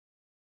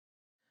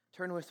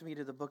Turn with me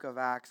to the book of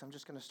Acts. I'm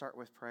just going to start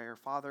with prayer.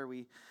 Father,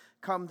 we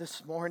come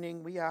this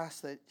morning. We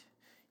ask that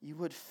you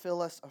would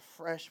fill us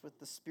afresh with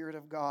the Spirit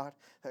of God,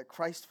 that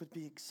Christ would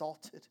be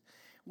exalted.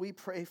 We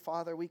pray,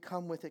 Father, we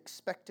come with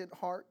expectant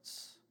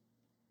hearts.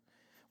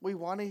 We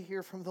want to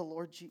hear from the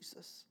Lord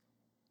Jesus.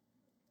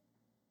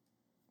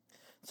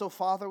 So,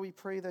 Father, we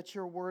pray that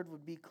your word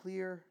would be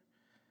clear.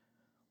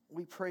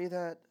 We pray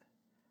that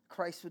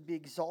Christ would be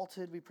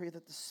exalted. We pray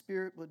that the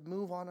Spirit would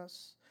move on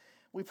us.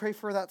 We pray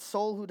for that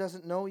soul who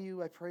doesn't know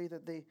you. I pray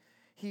that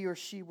he or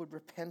she would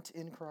repent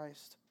in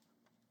Christ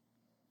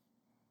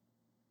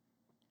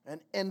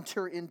and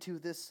enter into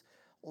this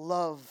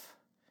love,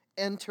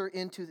 enter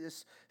into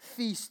this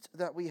feast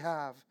that we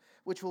have,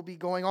 which will be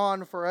going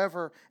on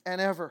forever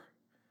and ever.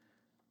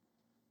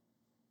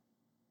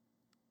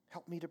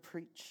 Help me to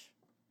preach.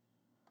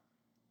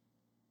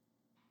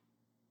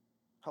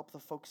 Help the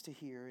folks to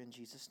hear in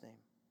Jesus'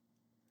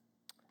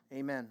 name.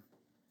 Amen.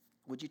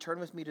 Would you turn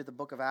with me to the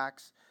book of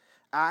Acts?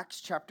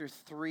 Acts chapter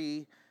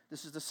 3.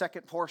 This is the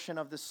second portion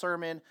of the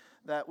sermon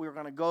that we're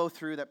going to go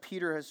through that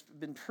Peter has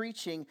been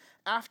preaching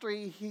after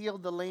he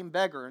healed the lame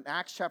beggar. In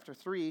Acts chapter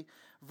 3,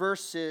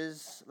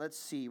 verses,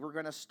 we're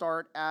going to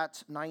start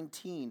at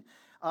 19.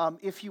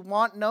 If you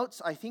want notes,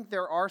 I think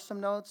there are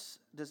some notes.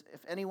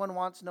 If anyone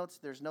wants notes,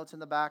 there's notes in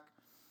the back.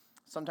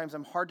 Sometimes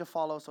I'm hard to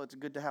follow, so it's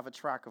good to have a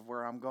track of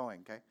where I'm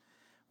going, okay?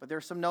 But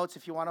there's some notes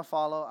if you want to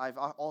follow. I've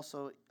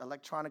also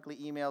electronically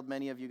emailed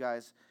many of you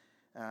guys.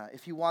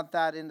 If you want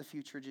that in the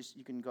future,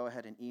 you can go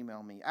ahead and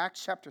email me.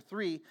 Acts chapter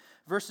 3,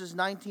 verses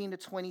 19 to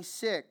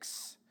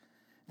 26.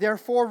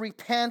 Therefore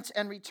repent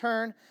and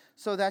return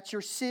so that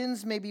your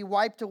sins may be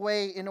wiped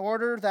away, in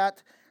order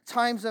that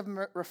times of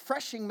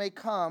refreshing may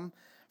come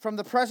from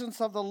the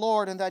presence of the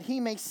Lord, and that he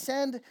may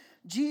send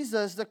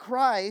Jesus the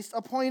Christ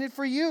appointed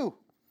for you,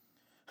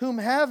 whom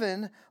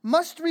heaven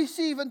must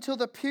receive until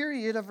the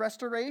period of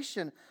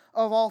restoration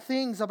of all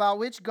things, about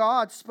which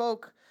God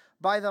spoke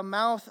by the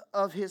mouth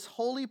of his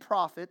holy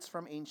prophets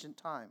from ancient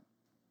time.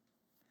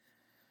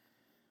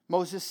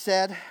 Moses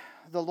said,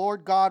 the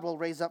Lord God will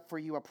raise up for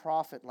you a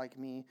prophet like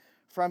me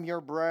from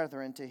your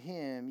brethren. To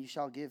him you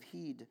shall give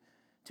heed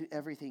to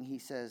everything he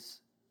says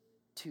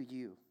to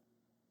you.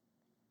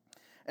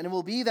 And it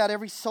will be that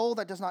every soul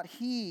that does not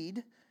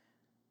heed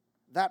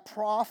that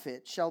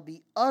prophet shall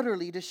be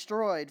utterly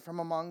destroyed from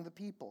among the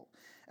people.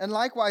 And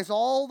likewise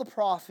all the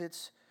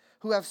prophets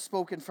who have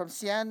spoken from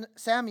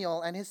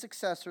Samuel and his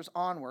successors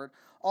onward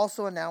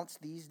also announce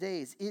these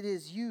days. It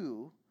is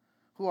you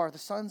who are the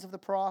sons of the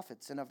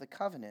prophets and of the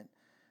covenant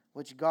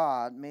which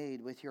God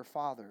made with your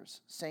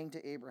fathers, saying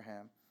to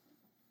Abraham,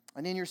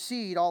 and in your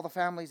seed all the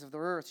families of the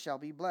earth shall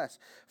be blessed.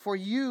 For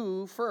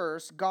you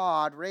first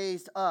God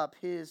raised up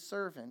his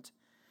servant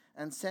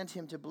and sent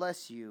him to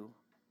bless you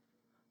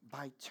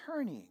by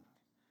turning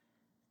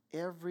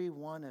every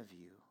one of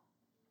you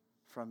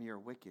from your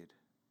wicked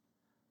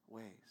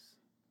ways.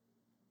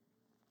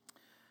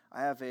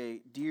 I have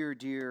a dear,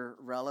 dear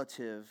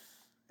relative,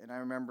 and I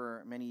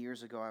remember many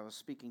years ago I was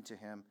speaking to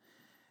him,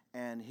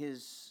 and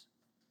his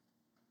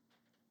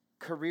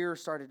career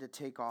started to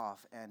take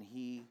off, and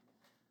he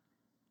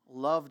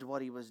loved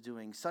what he was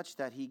doing, such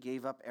that he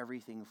gave up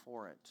everything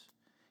for it.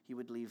 He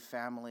would leave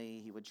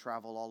family, he would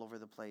travel all over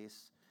the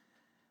place,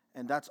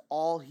 and that's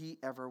all he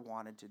ever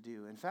wanted to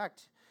do. In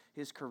fact,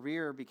 his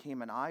career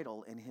became an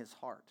idol in his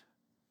heart.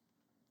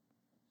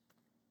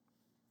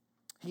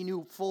 He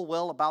knew full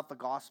well about the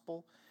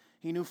gospel.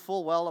 He knew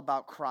full well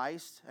about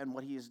Christ and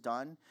what he has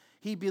done.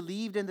 He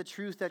believed in the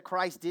truth that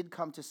Christ did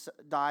come to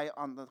die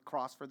on the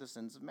cross for the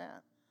sins of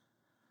man.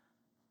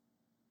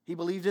 He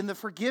believed in the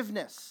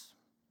forgiveness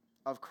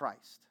of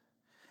Christ.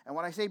 And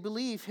when I say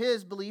belief,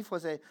 his belief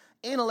was an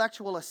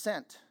intellectual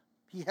assent.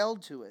 He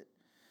held to it.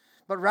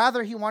 But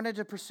rather, he wanted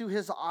to pursue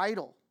his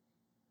idol.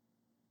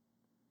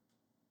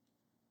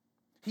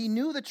 He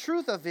knew the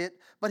truth of it,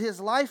 but his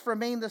life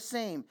remained the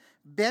same,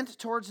 bent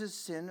towards his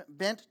sin,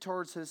 bent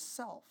towards his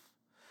self.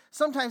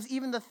 Sometimes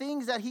even the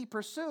things that he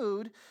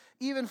pursued,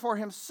 even for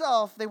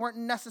himself, they weren't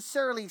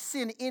necessarily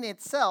sin in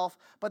itself,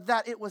 but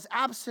that it was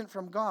absent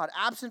from God,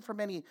 absent from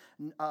any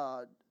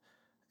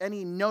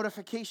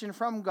notification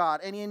from God,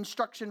 any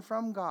instruction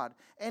from God,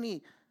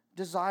 any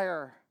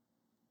desire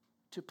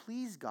to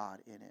please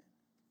God in it.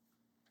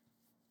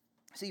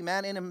 See,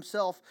 man in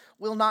himself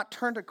will not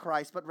turn to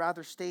Christ, but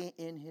rather stay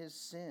in his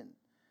sin.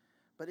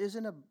 But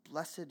isn't a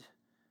blessed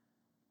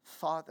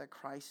thought that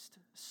Christ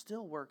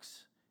still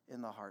works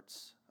in the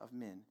hearts of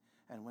men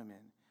and women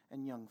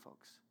and young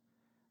folks,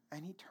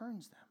 and he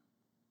turns them.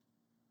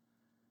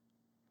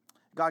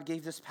 God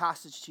gave this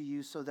passage to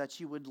you so that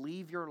you would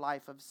leave your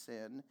life of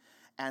sin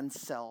and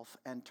self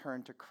and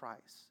turn to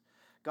Christ.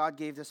 God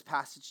gave this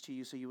passage to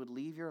you so you would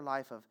leave your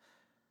life of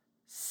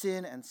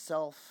sin and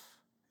self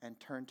and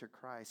turn to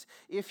Christ.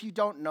 If you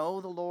don't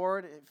know the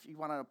Lord, if you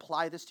want to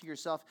apply this to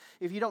yourself,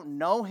 if you don't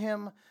know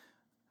him,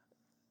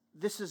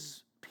 this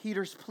is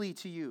Peter's plea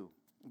to you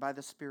by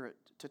the Spirit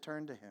to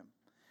turn to him.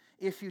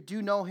 If you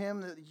do know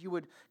him, that you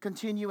would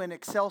continue and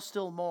excel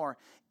still more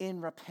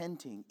in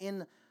repenting,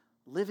 in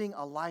living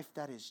a life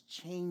that is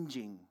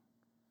changing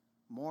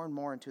more and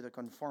more into the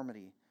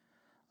conformity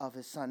of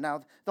his Son.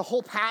 Now, the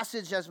whole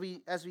passage, as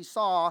we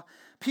saw,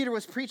 Peter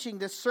was preaching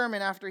this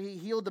sermon after he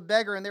healed the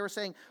beggar, and they were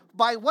saying,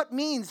 by what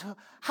means?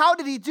 How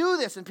did he do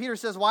this? And Peter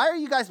says, why are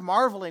you guys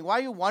marveling? Why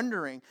are you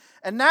wondering?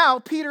 And now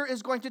Peter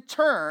is going to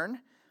turn.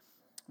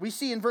 We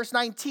see in verse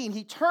 19,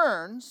 he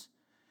turns,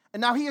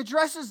 and now he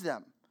addresses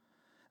them.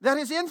 That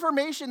his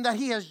information that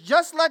he has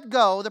just let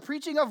go, the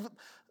preaching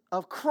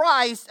of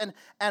Christ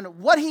and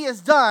what he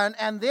has done,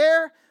 and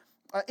their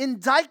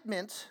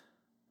indictment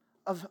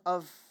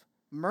of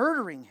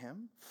murdering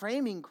him,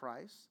 framing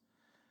Christ,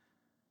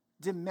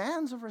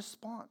 demands a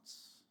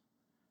response.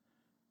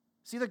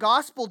 See, the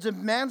gospel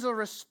demands a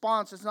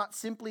response. It's not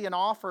simply an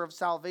offer of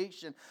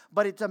salvation,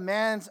 but it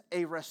demands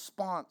a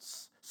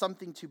response,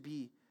 something to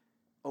be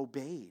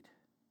obeyed.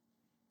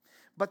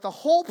 But the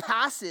whole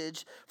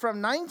passage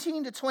from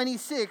 19 to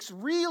 26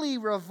 really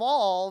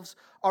revolves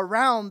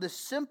around the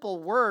simple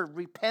word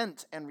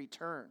repent and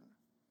return.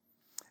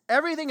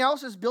 Everything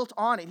else is built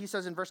on it. He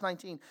says in verse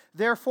 19,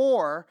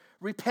 therefore,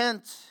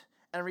 repent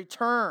and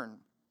return.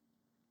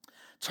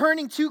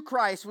 Turning to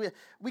Christ,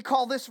 we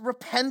call this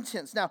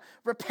repentance. Now,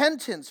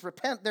 repentance,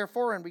 repent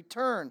therefore and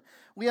return.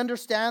 We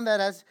understand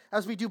that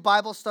as we do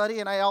Bible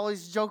study, and I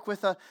always joke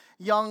with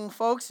young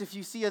folks, if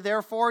you see a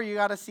therefore, you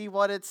got to see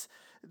what it's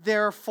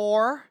there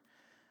for.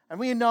 And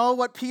we know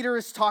what Peter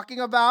is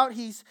talking about.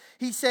 He's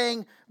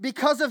saying,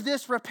 because of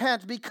this,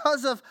 repent.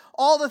 Because of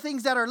all the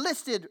things that are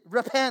listed,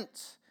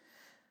 repent.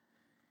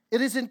 It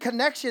is in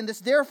connection,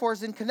 this therefore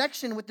is in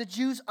connection with the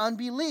Jews'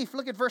 unbelief.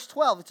 Look at verse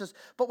 12. It says,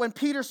 but when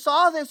Peter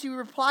saw this, he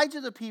replied to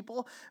the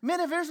people,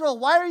 men of Israel,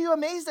 why are you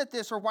amazed at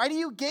this? Or why do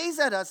you gaze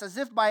at us as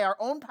if by our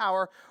own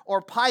power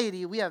or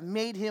piety we have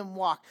made him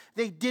walk?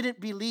 They didn't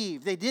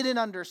believe. They didn't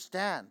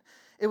understand.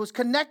 It was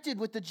connected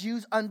with the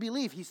Jews'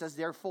 unbelief. He says,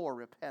 therefore,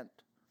 repent.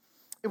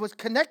 It was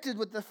connected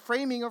with the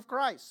framing of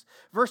Christ.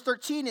 Verse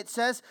 13, it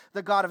says,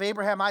 the God of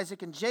Abraham,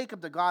 Isaac, and Jacob,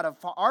 the God of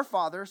our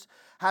fathers,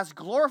 has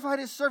glorified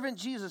his servant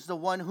Jesus, the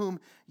one whom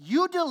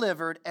you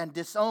delivered and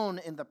disowned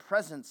in the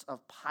presence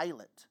of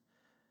Pilate.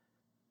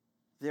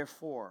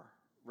 Therefore,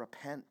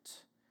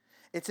 repent.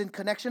 It's in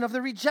connection of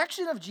the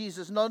rejection of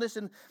Jesus. Notice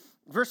in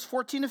verse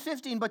 14 to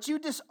 15, but you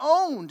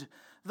disowned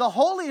the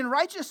holy and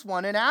righteous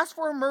one and asked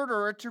for a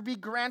murderer to be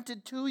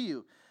granted to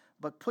you,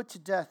 but put to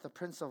death the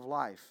Prince of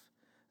Life,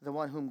 the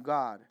one whom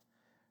God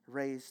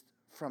raised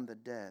from the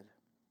dead.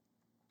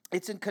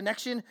 It's in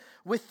connection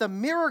with the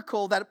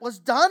miracle that was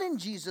done in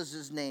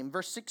Jesus' name.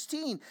 Verse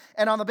 16,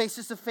 and on the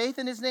basis of faith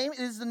in his name, it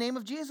is the name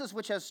of Jesus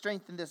which has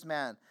strengthened this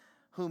man,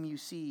 whom you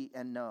see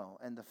and know,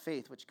 and the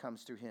faith which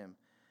comes through him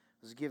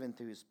was given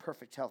through his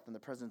perfect health in the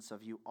presence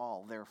of you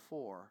all.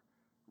 Therefore,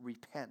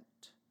 repent.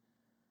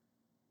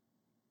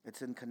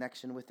 It's in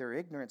connection with their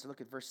ignorance.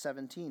 Look at verse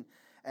 17.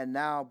 And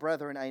now,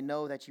 brethren, I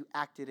know that you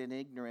acted in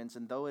ignorance,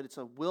 and though it's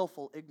a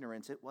willful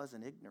ignorance, it was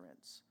an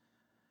ignorance.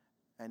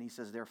 And he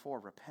says, therefore,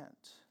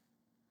 repent.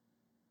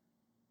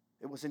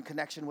 It was in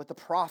connection with the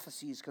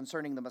prophecies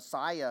concerning the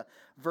Messiah,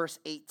 verse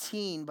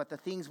 18, but the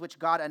things which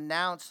God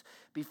announced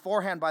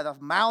beforehand by the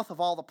mouth of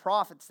all the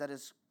prophets, that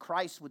is,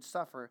 Christ would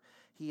suffer,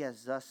 he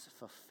has thus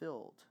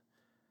fulfilled.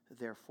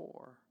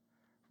 Therefore,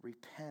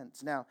 repent.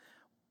 Now,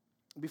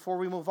 before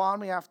we move on,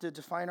 we have to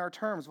define our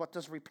terms. What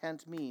does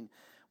repent mean?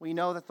 We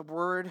know that the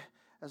word,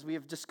 as we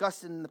have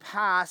discussed in the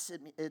past,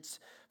 it's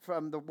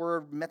from the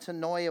word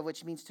metanoia,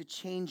 which means to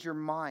change your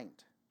mind.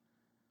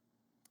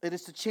 It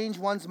is to change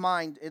one's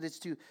mind. It is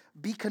to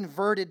be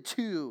converted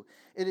to.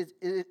 It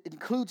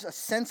includes a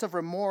sense of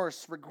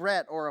remorse,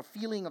 regret, or a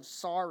feeling of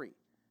sorry.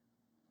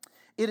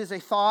 It is a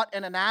thought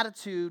and an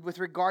attitude with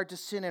regard to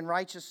sin and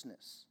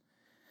righteousness.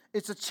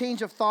 It's a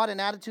change of thought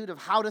and attitude of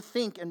how to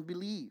think and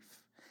believe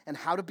and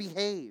how to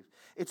behave.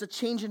 It's a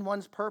change in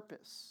one's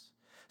purpose.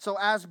 So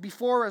as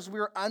before, as we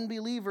are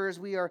unbelievers,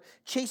 we are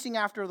chasing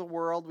after the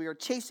world, we are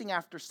chasing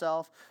after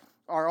self,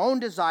 our own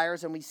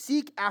desires, and we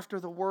seek after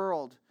the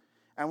world,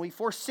 and we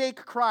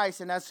forsake Christ.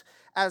 And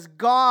as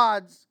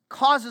God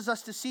causes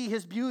us to see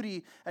his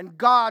beauty, and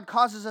God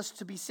causes us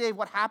to be saved,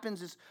 what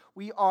happens is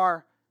we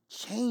are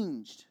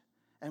changed,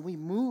 and we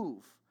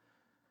move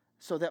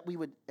so that we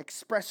would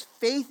express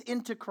faith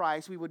into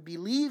Christ, we would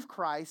believe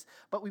Christ,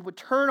 but we would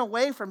turn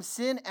away from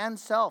sin and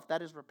self.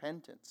 That is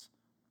repentance.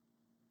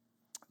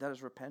 That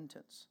is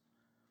repentance.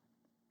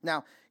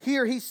 Now,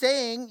 here he's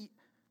saying,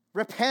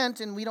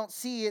 repent, and we don't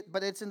see it,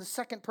 but it's in the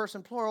second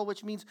person plural,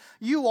 which means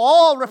you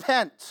all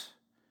repent.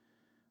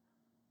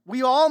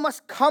 We all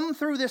must come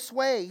through this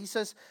way. He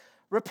says,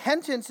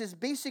 repentance is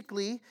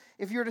basically,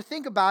 if you're to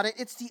think about it,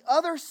 it's the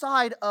other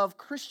side of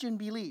Christian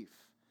belief,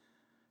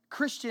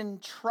 Christian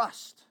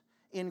trust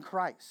in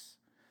Christ.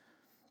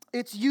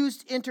 It's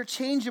used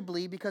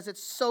interchangeably because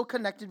it's so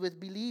connected with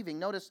believing.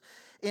 Notice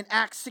in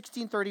Acts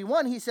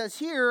 16:31, he says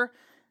here,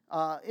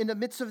 in the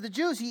midst of the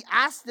Jews, he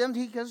asked them,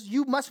 because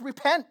you must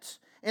repent.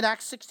 In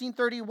Acts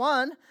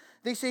 16:31,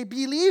 they say,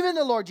 believe in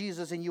the Lord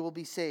Jesus and you will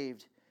be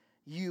saved,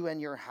 you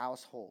and your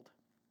household.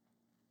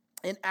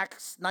 In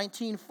Acts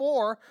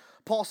 19:4,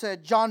 Paul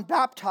said, John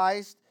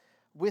baptized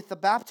with the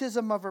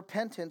baptism of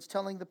repentance,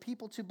 telling the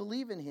people to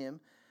believe in him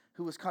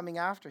who was coming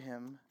after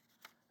him,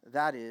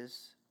 that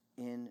is,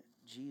 in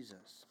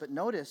Jesus. But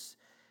notice,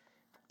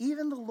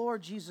 even the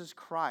Lord Jesus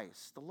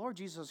Christ,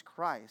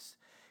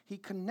 he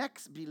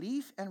connects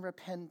belief and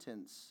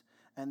repentance,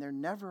 and they're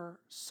never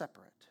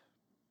separate.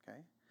 Okay?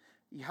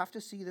 You have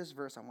to see this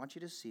verse. I want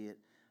you to see it.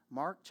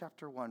 Mark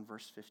chapter 1,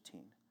 verse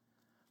 15.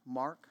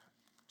 Mark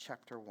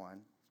chapter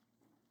 1.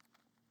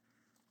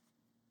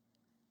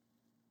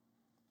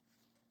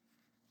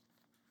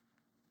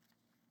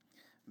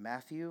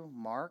 Matthew,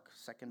 Mark,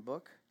 second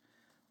book.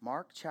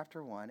 Mark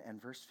chapter 1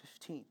 and verse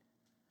 15.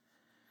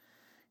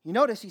 You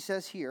notice he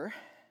says here,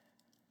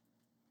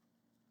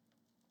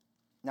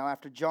 now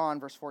after John,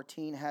 verse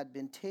 14, had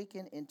been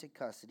taken into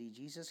custody,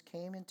 Jesus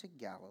came into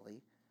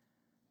Galilee,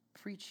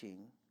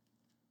 preaching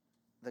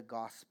the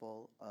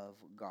gospel of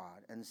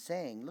God, and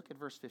saying, look at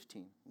verse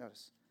 15,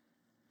 notice,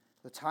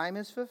 the time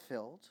is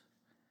fulfilled,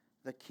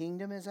 the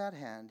kingdom is at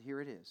hand, here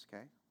it is,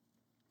 okay?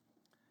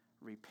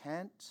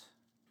 Repent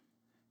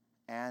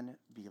and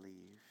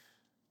believe.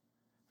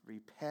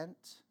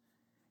 Repent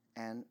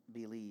and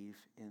believe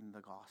in the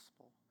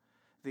gospel.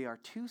 They are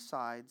two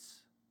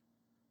sides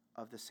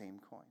of the same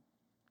coin.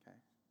 Okay.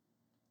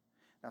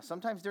 Now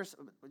sometimes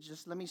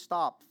just let me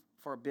stop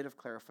for a bit of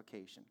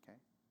clarification. Okay.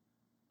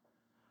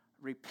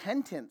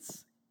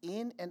 Repentance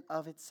in and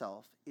of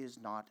itself is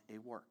not a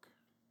work.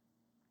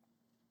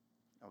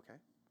 Okay.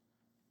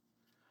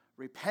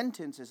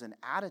 Repentance is an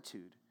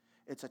attitude.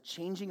 It's a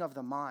changing of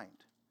the mind.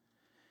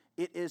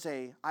 It is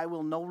the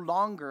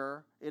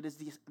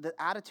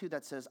attitude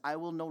that says, I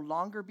will no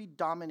longer be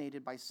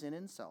dominated by sin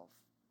and self.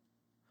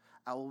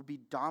 I will be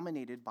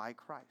dominated by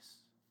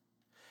Christ.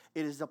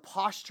 It is the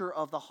posture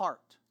of the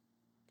heart.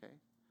 Okay?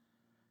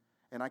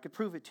 And I could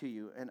prove it to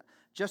you. And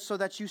just so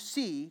that you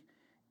see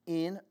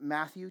in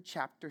Matthew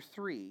chapter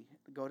 3,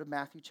 go to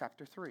Matthew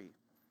chapter 3.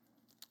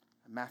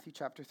 Matthew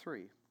chapter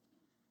 3.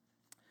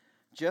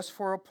 Just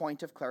for a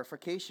point of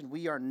clarification,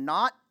 we are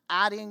not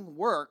adding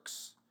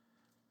works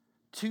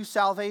to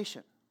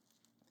salvation.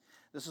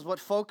 This is what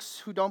folks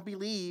who don't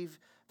believe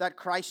that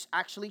Christ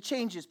actually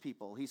changes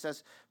people. He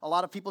says, a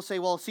lot of people say,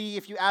 well, see,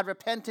 if you add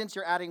repentance,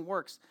 you're adding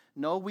works.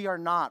 No, we are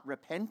not.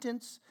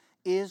 Repentance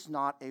is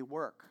not a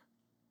work.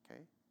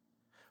 Okay?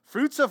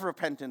 Fruits of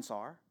repentance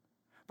are,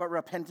 but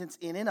repentance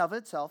in and of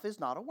itself is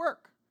not a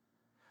work.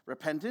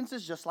 Repentance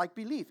is just like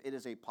belief. It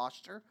is a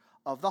posture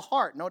of the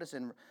heart. Notice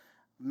in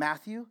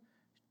Matthew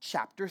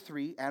chapter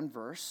 3 and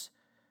verse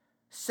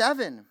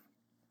 7.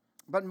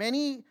 But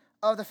many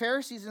of the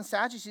Pharisees and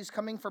Sadducees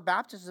coming for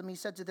baptism, he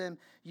said to them,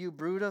 you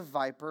brood of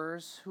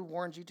vipers, who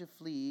warned you to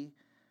flee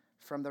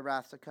from the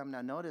wrath to come?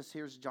 Now notice,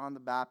 here's John the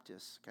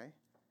Baptist, okay?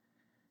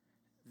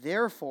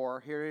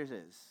 Therefore, here it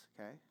is,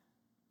 okay?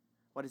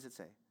 What does it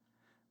say?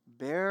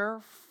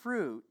 Bear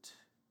fruit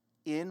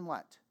in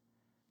what?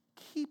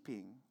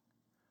 Keeping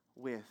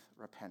with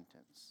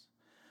repentance.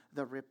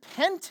 The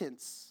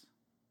repentance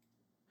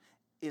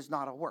is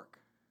not a work.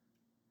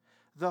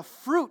 The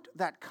fruit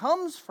that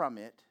comes from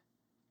it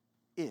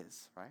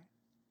is, right?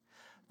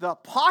 The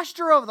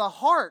posture of the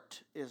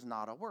heart is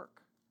not a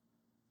work.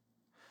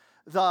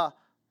 The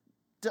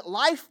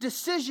life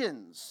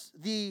decisions,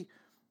 the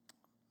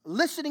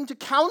listening to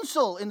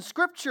counsel in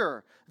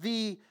Scripture,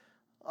 the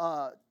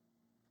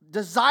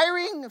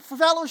desiring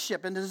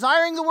fellowship and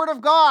desiring the Word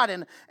of God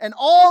and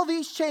all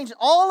these changes,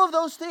 all of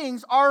those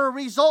things are a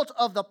result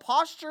of the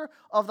posture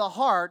of the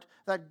heart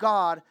that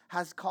God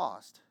has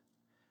caused.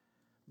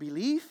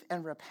 Belief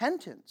and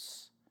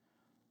repentance,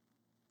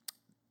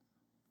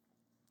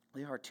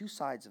 they are two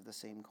sides of the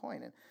same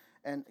coin.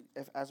 And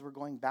as we're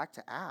going back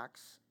to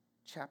Acts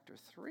chapter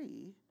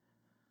 3,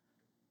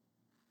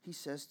 he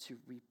says to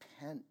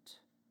repent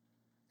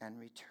and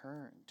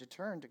return, to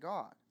turn to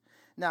God.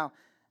 Now,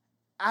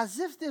 as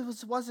if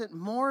this wasn't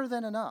more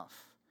than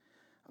enough,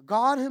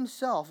 God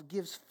himself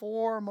gives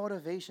 4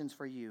 motivations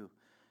for you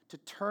to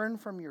turn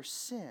from your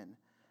sin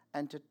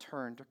and to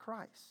turn to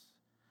Christ.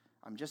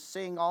 I'm just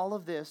saying all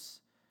of this.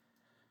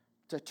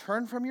 To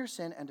turn from your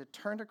sin and to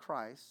turn to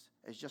Christ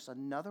is just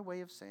another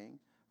way of saying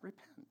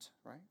repent,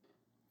 right?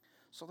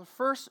 So the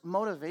first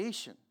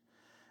motivation,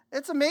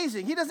 it's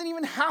amazing. He doesn't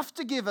even have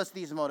to give us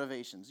these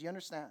motivations. You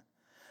understand?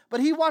 But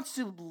he wants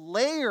to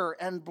layer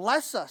and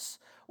bless us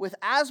with,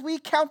 as we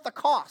count the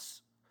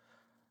costs.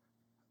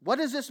 What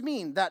does this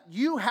mean? That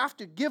you have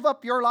to give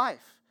up your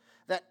life.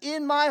 That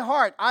in my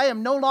heart, I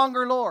am no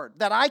longer Lord.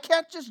 That I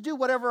can't just do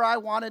whatever I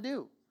want to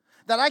do.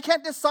 That I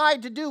can't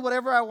decide to do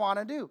whatever I want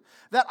to do.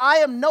 That I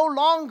am no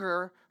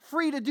longer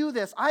free to do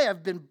this. I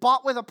have been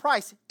bought with a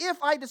price if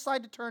I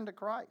decide to turn to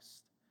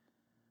Christ.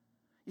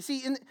 You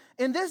see,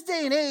 in this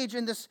day and age,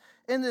 in this,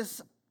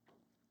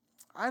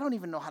 I don't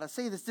even know how to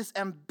say this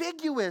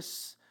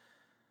ambiguous,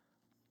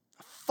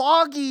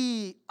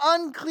 foggy,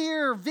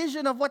 unclear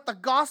vision of what the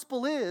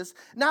gospel is,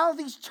 now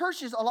these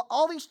churches,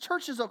 all these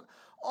churches,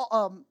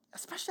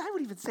 especially I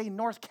would even say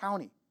North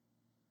County,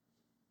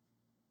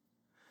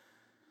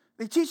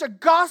 they teach a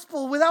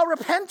gospel without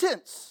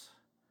repentance.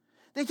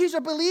 They teach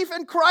a belief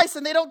in Christ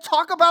and they don't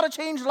talk about a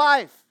changed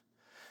life.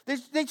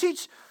 They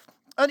teach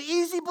an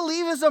easy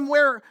believism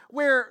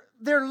where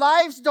their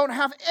lives don't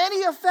have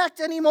any effect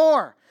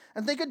anymore.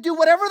 And they could do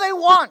whatever they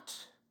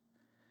want.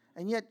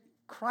 And yet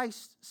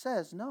Christ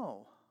says,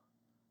 no,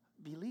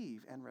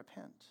 believe and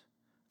repent.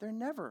 They're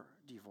never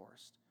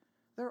divorced.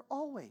 They're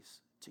always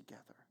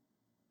together.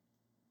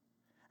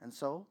 And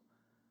so,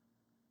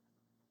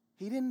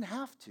 he didn't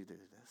have to do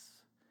this,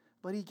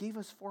 but he gave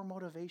us 4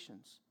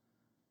 motivations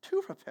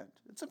to repent.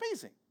 It's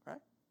amazing,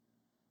 right?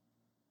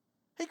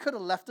 He could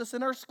have left us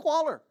in our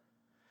squalor,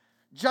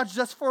 judged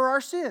us for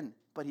our sin,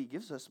 but he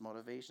gives us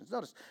motivations.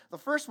 Notice, the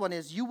first one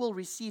is you will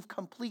receive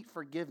complete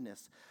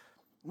forgiveness.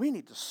 We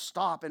need to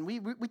stop, and we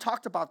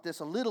talked about this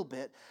a little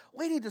bit.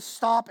 We need to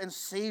stop and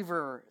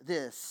savor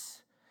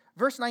this.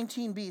 Verse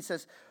 19b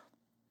says,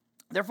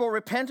 therefore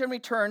repent and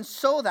return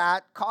so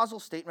that, causal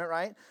statement,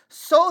 right?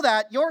 So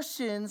that your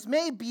sins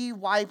may be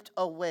wiped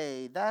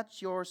away.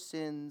 That your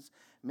sins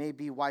may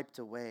be wiped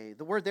away.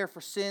 The word there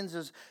for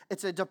sins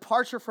it's a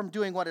departure from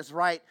doing what is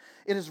right.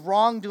 It is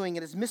wrongdoing.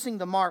 It is missing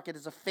the mark. It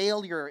is a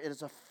failure. It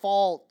is a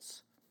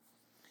fault.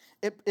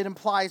 It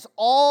implies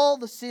all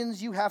the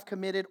sins you have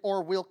committed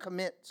or will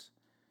commit.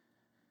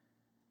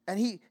 And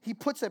he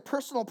puts a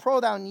personal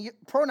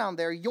pronoun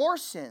there, your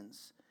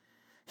sins.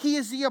 He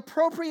is the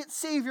appropriate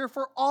Savior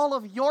for all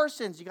of your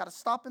sins. You got to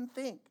stop and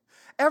think.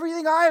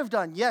 Everything I have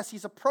done, yes,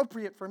 he's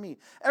appropriate for me.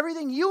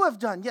 Everything you have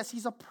done, yes,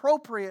 he's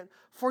appropriate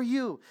for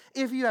you.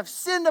 If you have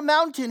sinned a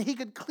mountain, he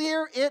could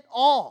clear it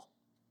all.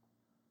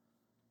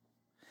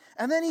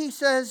 And then he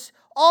says,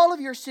 all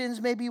of your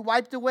sins may be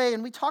wiped away.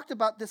 And we talked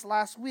about this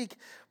last week.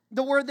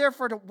 The word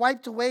therefore to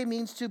wiped away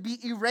means to be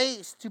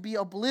erased, to be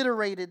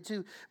obliterated,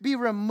 to be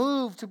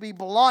removed, to be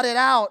blotted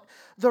out.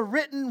 The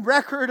written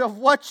record of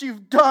what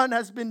you've done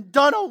has been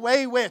done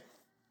away with.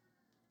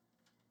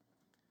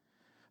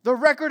 The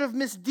record of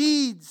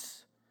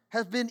misdeeds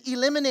has been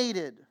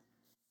eliminated.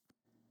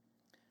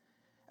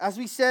 As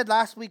we said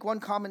last week, one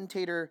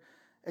commentator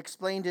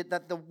explained it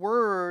that the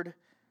word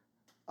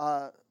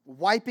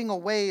wiping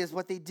away is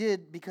what they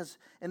did because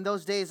in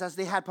those days, as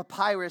they had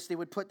papyrus, they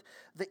would put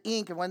the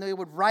ink, and when they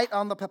would write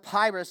on the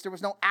papyrus, there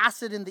was no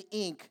acid in the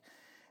ink.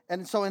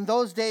 And so in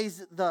those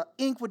days, the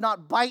ink would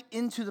not bite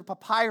into the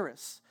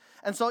papyrus.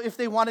 And so if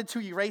they wanted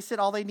to erase it,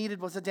 all they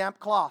needed was a damp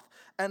cloth,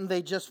 and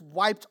they just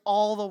wiped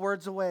all the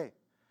words away.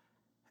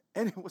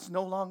 And it was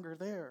no longer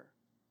there.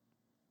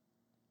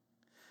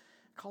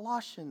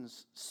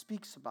 Colossians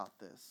speaks about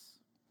this.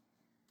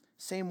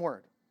 Same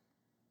word.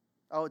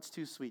 Oh, it's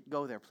too sweet.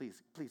 Go there,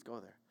 please. Please go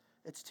there.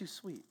 It's too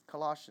sweet.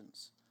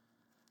 Colossians.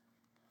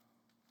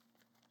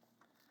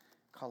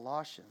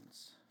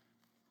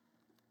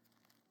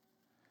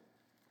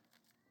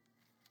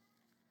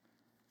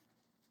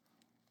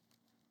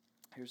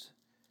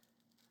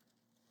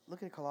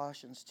 Look at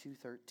Colossians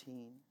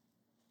 2:13.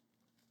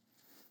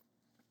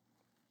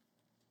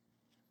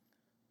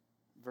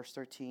 Verse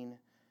 13,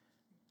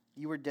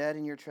 you were dead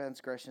in your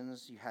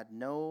transgressions. You had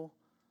no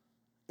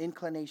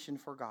inclination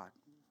for God.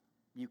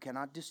 You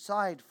cannot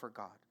decide for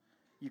God.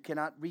 You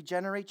cannot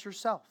regenerate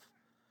yourself.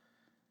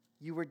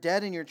 You were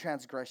dead in your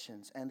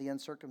transgressions and the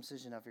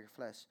uncircumcision of your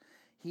flesh.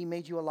 He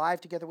made you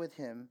alive together with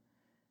him,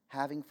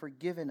 having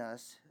forgiven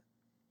us.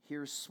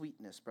 Here's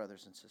sweetness,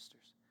 brothers and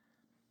sisters.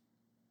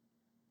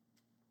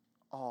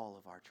 All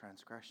of our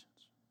transgressions.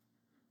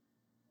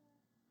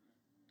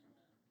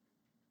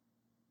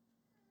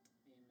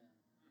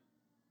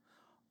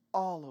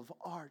 All of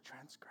our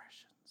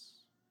transgressions.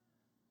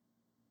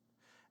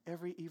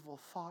 Every evil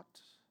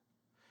thought,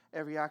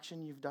 every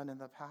action you've done in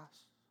the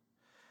past,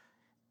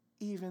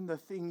 even the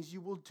things you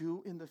will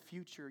do in the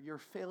future, your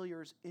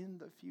failures in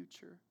the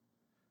future.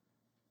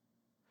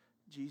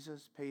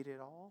 Jesus paid it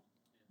all.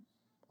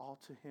 All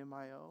to him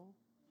I owe.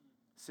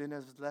 Sin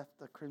has left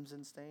the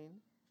crimson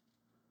stain.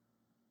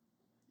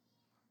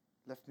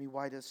 Left me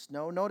white as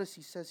snow. Notice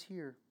he says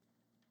here,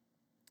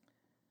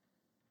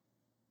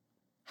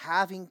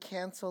 having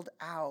canceled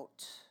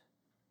out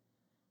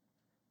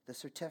the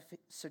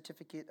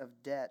certificate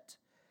of debt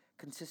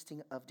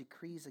consisting of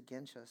decrees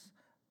against us,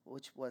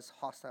 which was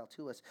hostile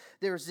to us.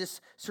 There's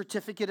this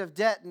certificate of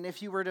debt, and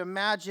if you were to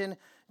imagine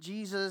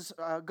Jesus,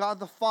 God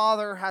the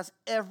Father has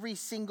every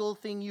single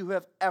thing you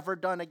have ever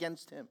done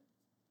against him.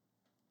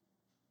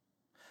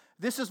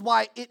 This is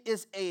why it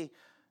is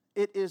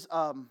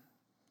an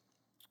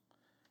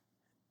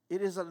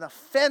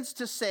offense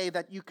to say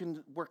that you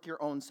can work your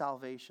own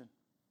salvation.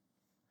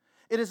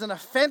 It is an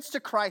offense to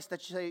Christ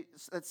that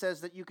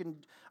says that you can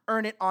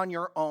earn it on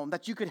your own,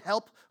 that you could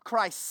help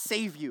Christ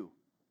save you.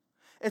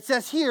 It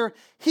says here,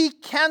 he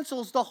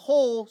cancels the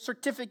whole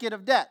certificate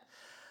of debt.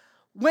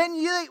 When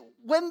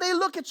they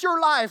look at your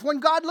life,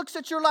 when God looks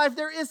at your life,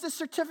 there is this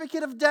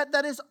certificate of debt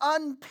that is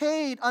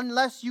unpaid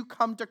unless you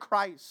come to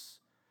Christ.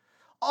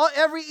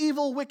 Every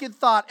evil, wicked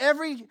thought,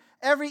 every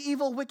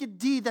evil, wicked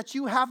deed that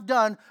you have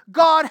done,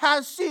 God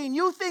has seen.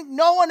 You think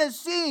no one has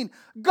seen.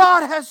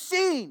 God has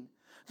seen.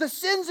 The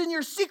sins in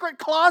your secret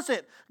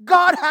closet,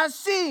 God has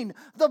seen.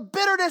 The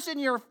bitterness in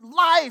your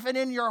life and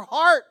in your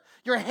heart,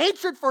 your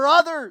hatred for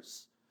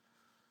others,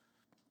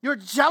 Your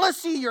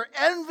jealousy, your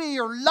envy,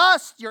 your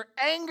lust, your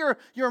anger,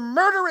 your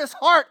murderous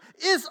heart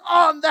is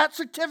on that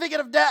certificate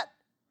of debt.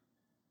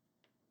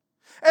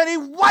 And he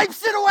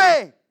wipes it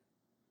away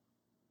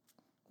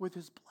with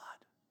his blood.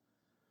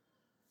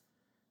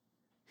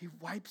 He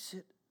wipes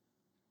it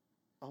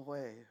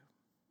away.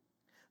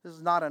 This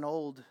is not an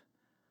old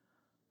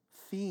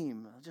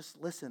theme.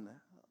 Just listen.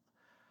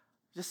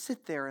 Just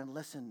sit there and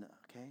listen,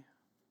 okay?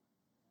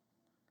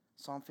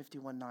 Psalm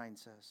 51:9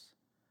 says,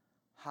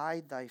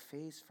 hide thy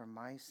face from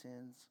my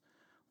sins,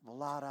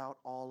 blot out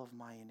all of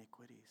my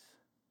iniquities.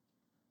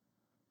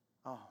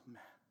 Oh,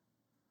 man.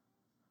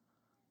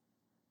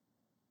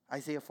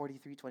 Isaiah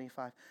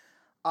 43:25,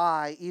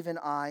 I, even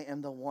I,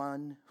 am the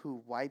one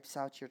who wipes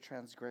out your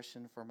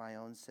transgression for my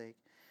own sake,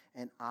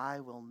 and I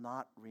will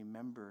not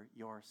remember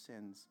your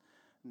sins.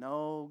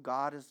 No,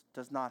 God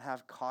does not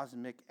have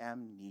cosmic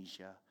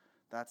amnesia.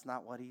 That's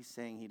not what he's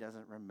saying. He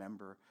doesn't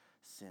remember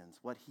sins.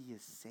 What he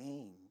is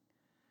saying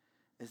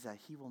is that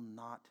he will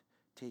not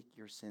take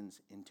your sins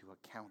into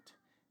account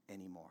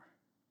anymore.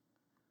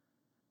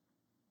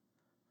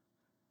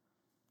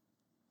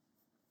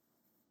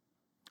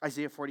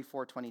 Isaiah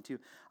 44:22,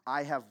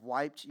 I have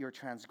wiped your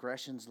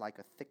transgressions like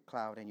a thick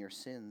cloud and your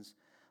sins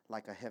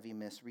like a heavy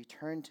mist.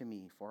 Return to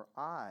me, for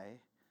I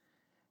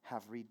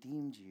have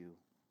redeemed you.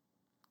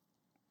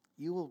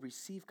 You will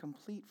receive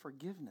complete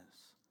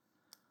forgiveness.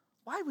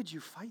 Why would you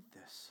fight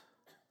this?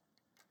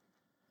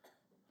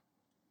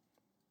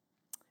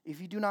 If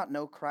you do not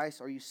know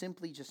Christ, or you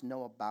simply just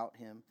know about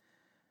him,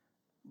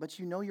 but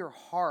you know your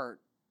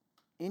heart,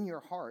 in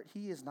your heart,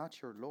 he is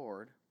not your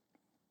Lord,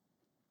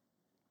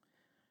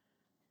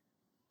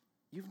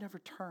 you've never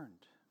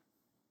turned.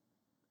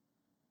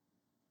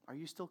 Are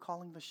you still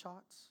calling the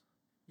shots?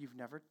 You've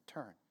never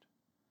turned.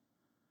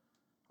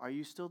 Are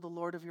you still the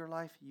Lord of your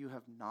life? You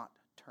have not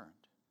turned.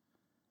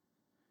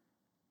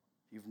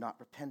 You've not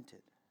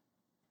repented.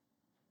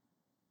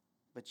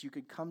 But you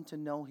could come to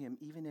know him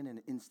even in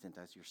an instant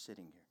as you're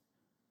sitting here.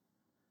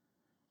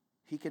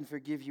 He can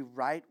forgive you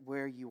right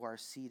where you are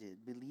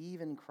seated.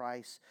 Believe in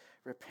Christ,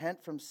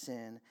 repent from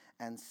sin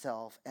and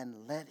self,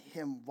 and let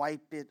him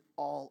wipe it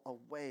all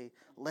away.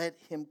 Let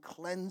him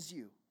cleanse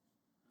you.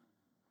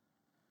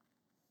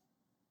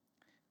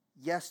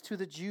 Yes, to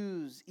the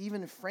Jews,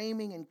 even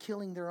framing and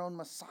killing their own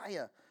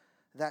Messiah,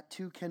 that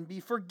too can be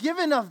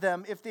forgiven of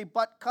them if they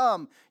but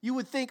come. You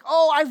would think,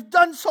 oh, I've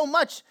done so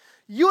much.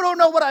 You don't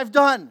know what I've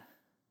done.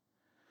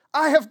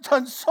 I have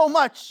done so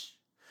much.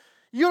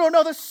 You don't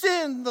know the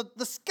sin,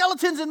 the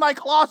skeletons in my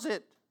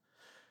closet.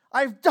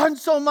 I've done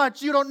so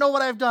much. You don't know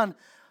what I've done.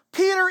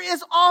 Peter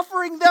is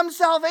offering them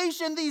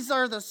salvation. These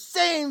are the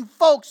same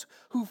folks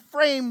who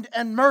framed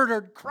and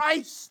murdered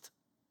Christ.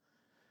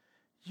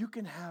 You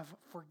can have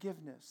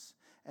forgiveness,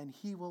 and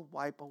he will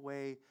wipe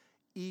away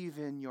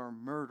even your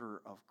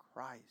murder of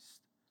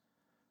Christ.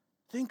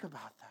 Think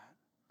about that.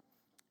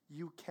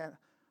 You can't,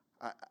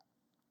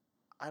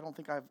 I don't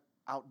think I've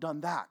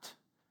outdone that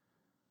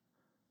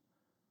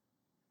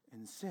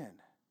in sin.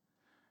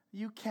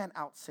 You can't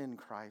out-sin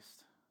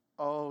Christ.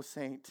 Oh,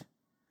 saint,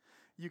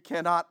 you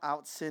cannot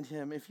out-sin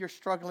him. If you're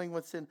struggling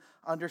with sin,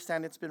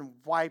 understand it's been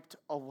wiped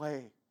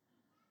away.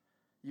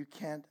 You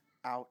can't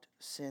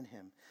out-sin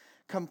him.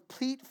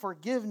 Complete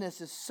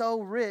forgiveness is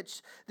so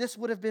rich, this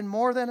would have been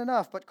more than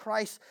enough, but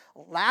Christ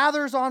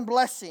lathers on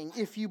blessing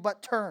if you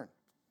but turn.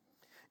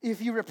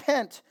 If you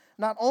repent,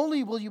 not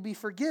only will you be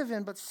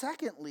forgiven, but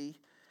secondly,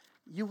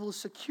 you will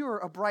secure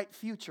a bright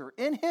future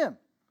in him.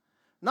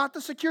 Not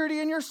the security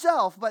in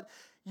yourself, but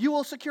you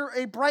will secure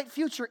a bright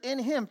future in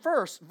him.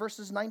 First,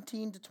 verses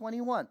 19 to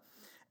 21.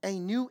 A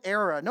new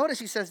era. Notice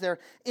he says there,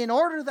 in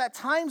order that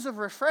times of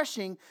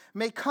refreshing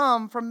may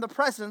come from the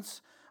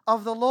presence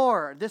of the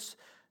Lord. This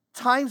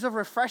times of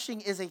refreshing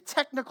is a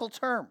technical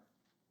term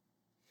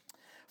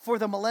for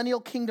the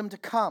millennial kingdom to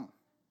come.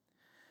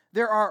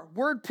 There are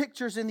word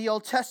pictures in the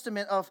Old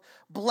Testament of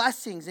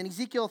blessings. In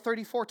Ezekiel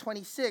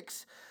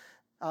 34:26,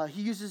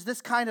 he uses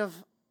this kind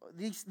of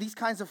these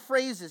kinds of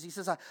phrases. He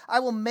says, I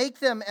will make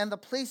them and the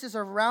places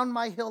around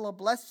my hill a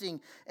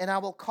blessing, and I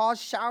will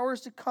cause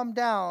showers to come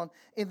down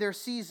in their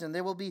season.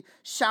 There will be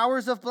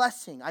showers of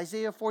blessing.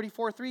 Isaiah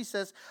 44:3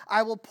 says,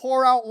 I will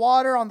pour out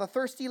water on the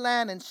thirsty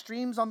land and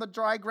streams on the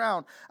dry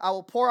ground. I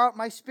will pour out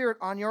my spirit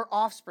on your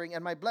offspring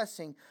and my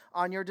blessing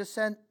on your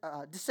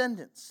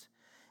descendants.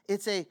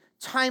 It's a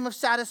time of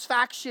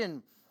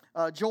satisfaction.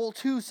 Joel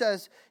 2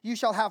 says, you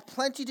shall have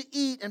plenty to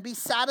eat and be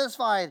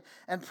satisfied,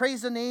 and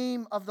praise the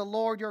name of the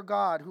Lord your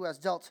God, who has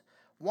dealt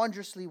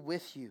wondrously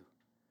with you.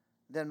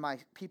 Then my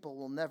people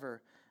will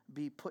never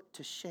be put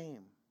to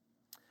shame.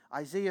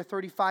 Isaiah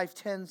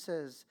 35:10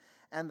 says,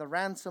 and the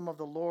ransom of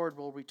the Lord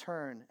will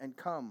return and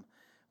come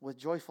with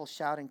joyful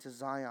shouting to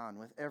Zion,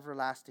 with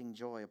everlasting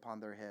joy upon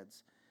their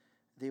heads.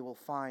 They will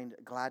find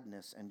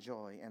gladness and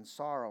joy, and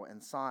sorrow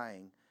and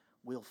sighing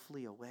will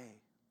flee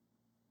away.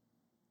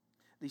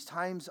 These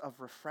times of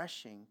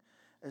refreshing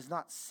is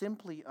not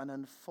simply an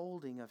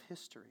unfolding of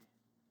history,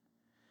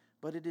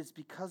 but it is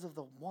because of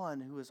the one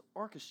who is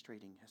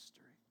orchestrating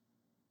history.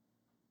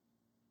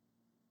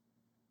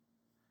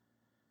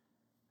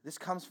 This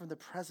comes from the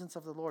presence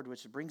of the Lord,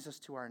 which brings us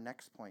to our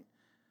next point.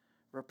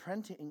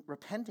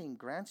 Repenting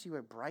grants you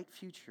a bright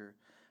future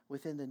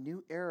within the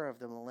new era of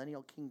the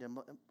millennial kingdom.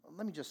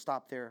 Let me just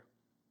stop there.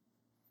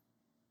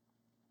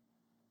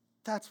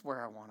 That's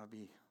where I want to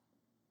be.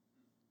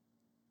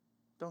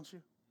 Don't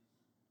you?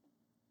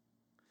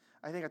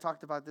 I think I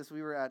talked about this.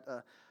 We were at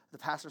the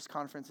pastor's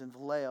conference in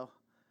Vallejo,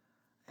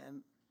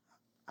 and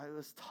I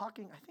was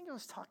talking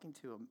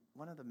to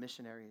one of the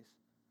missionaries.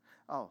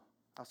 Oh,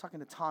 I was talking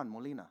to Tan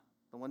Molina,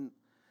 the one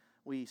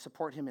we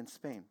support him in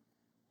Spain.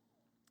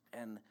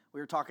 And we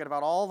were talking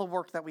about all the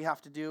work that we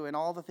have to do and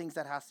all the things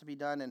that has to be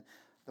done and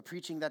the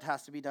preaching that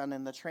has to be done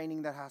and the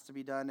training that has to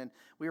be done. And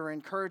we were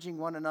encouraging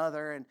one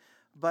another.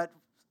 But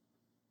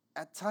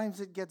at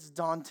times it gets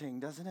daunting,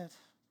 doesn't it?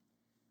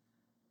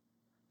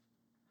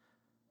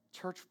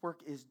 Church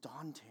work is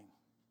daunting.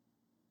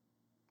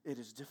 It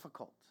is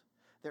difficult.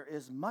 There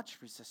is much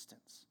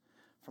resistance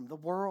from the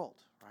world,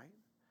 right?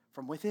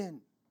 From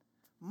within.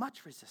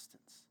 Much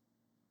resistance.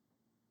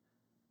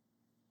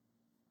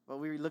 But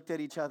we looked at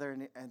each other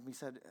and we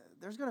said,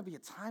 there's going to be a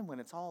time when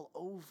it's all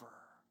over.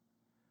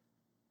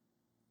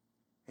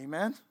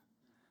 Amen?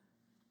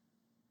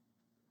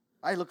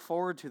 I look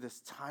forward to this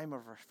time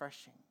of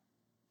refreshing.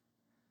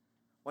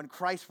 When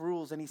Christ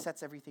rules and he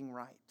sets everything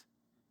right.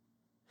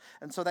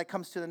 And so that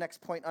comes to the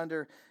next point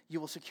under, you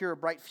will secure a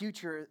bright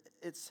future.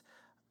 It's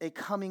a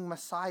coming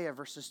Messiah,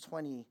 verses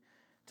 20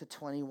 to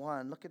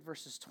 21. Look at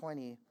verses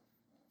 20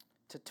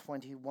 to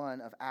 21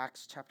 of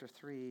Acts chapter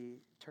 3.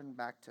 Turn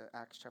back to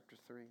Acts chapter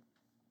 3.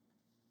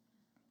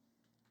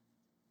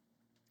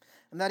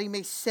 And that he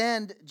may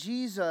send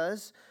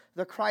Jesus,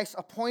 the Christ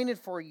appointed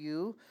for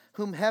you,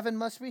 whom heaven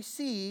must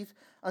receive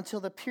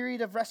until the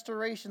period of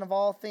restoration of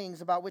all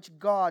things, about which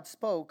God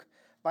spoke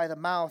by the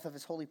mouth of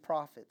his holy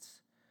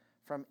prophets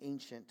from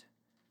ancient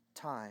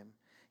time.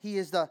 He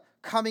is the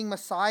coming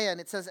Messiah,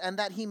 and it says, and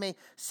that he may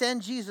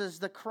send Jesus,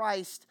 the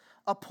Christ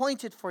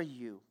appointed for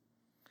you.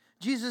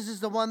 Jesus is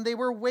the one they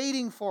were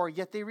waiting for,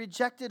 yet they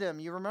rejected him.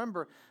 You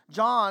remember,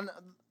 John,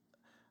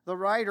 the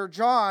writer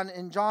John,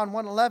 in John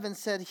 1:11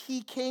 said,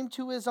 he came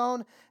to his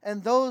own,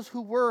 and those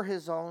who were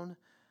his own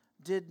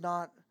did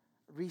not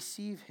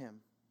receive him.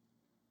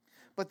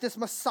 But this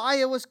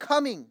Messiah was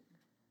coming.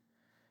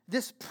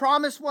 This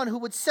promised one who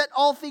would set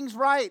all things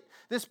right.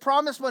 This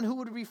promised one who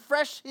would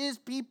refresh his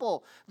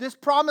people. This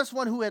promised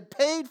one who had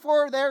paid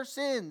for their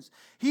sins.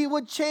 He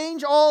would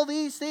change all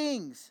these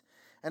things.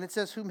 And it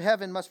says, whom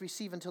heaven must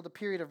receive until the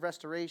period of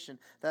restoration.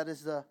 That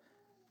is the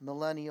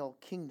millennial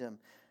kingdom,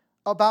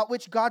 about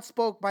which God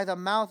spoke by the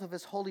mouth of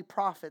his holy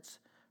prophets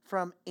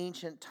from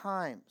ancient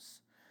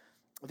times.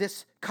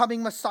 This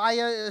coming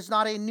Messiah is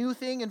not a new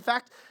thing. In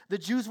fact, the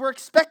Jews were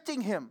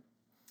expecting him.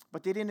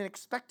 But they didn't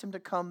expect him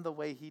to come the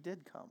way he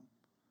did come.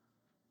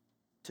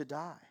 To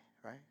die,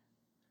 right?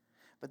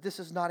 But this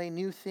is not a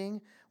new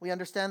thing. We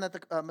understand that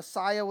the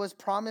Messiah was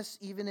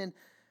promised even in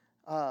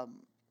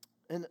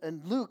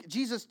Luke.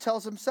 Jesus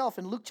tells himself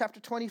in Luke chapter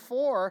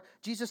 24,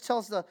 Jesus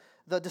tells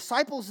the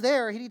disciples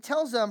there, he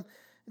tells them,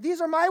 these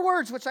are my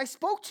words which I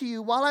spoke to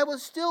you while I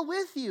was still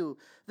with you,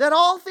 that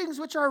all things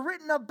which are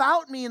written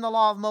about me in the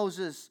law of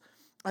Moses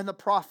and the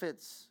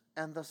prophets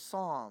and the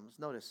Psalms.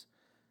 Notice,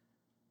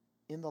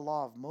 in the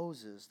law of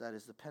Moses, that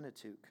is the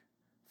Pentateuch,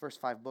 first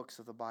 5 books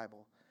of the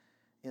Bible,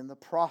 in the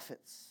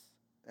prophets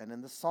and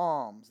in the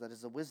Psalms, that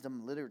is the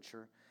wisdom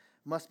literature,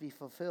 must be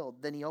fulfilled.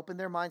 Then he opened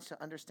their minds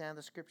to understand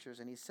the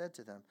scriptures, and he said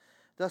to them,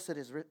 thus it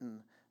is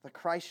written, the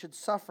Christ should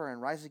suffer and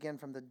rise again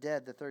from the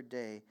dead the third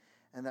day,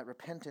 and that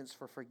repentance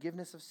for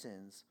forgiveness of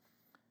sins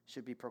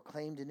should be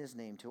proclaimed in his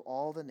name to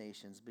all the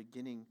nations,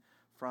 beginning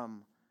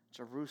from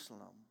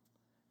Jerusalem.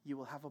 You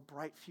will have a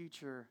bright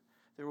future.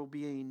 There will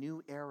be a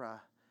new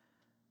era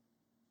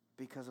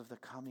because of the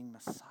coming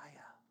Messiah.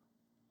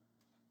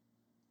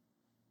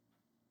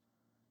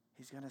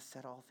 He's going to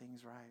set all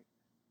things right.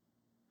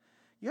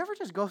 You ever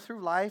just go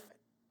through life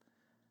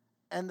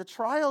and the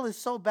trial is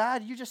so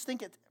bad, you just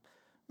think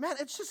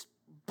it's just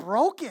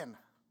broken.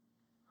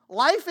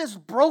 Life is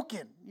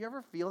broken. You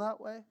ever feel that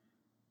way?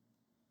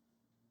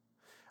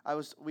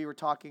 We were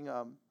talking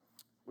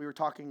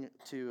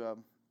to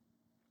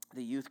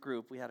the youth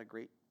group. We had a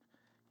great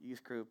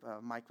youth group.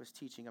 Mike was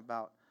teaching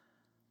about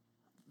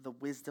the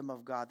wisdom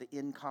of God, the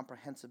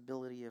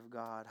incomprehensibility of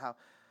God,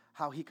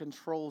 how he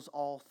controls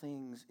all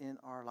things in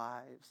our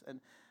lives. And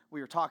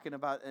we were talking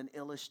about an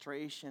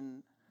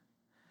illustration.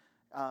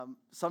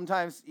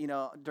 Sometimes,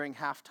 during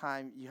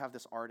halftime, you have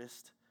this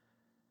artist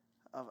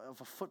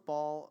of a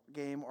football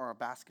game or a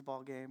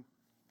basketball game,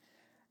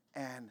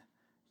 and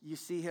you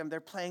see him, they're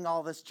playing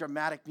all this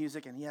dramatic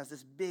music, and he has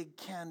this big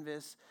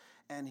canvas,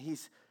 and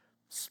he's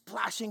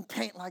splashing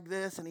paint like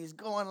this, and he's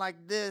going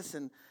like this,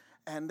 and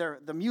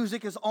the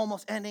music is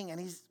almost ending, and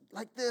he's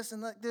like this,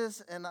 and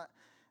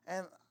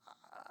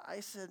I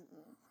said,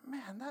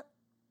 man, that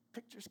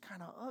picture's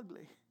kind of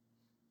ugly.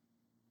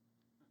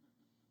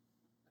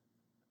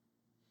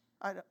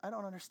 I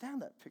don't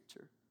understand that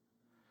picture.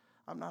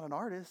 I'm not an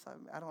artist.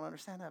 I don't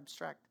understand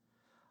abstract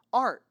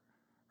art,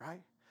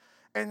 right?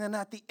 And then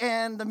at the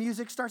end, the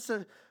music starts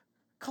to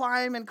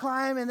climb and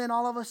climb, and then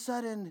all of a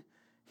sudden,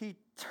 he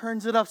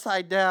turns it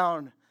upside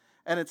down,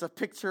 and it's a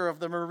picture of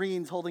the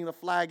Marines holding the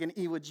flag in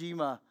Iwo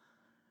Jima.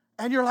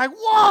 And you're like,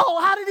 whoa,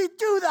 how did he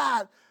do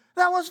that?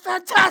 That was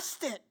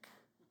fantastic.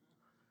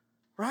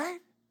 Right?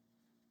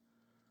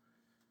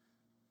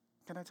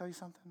 Can I tell you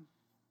something?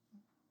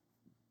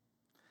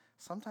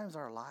 Sometimes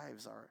our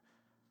lives are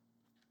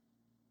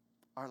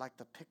like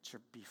the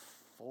picture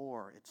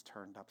before it's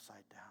turned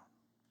upside down.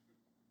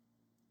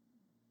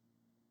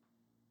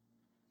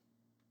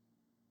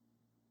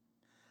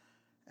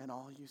 And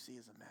all you see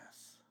is a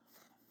mess.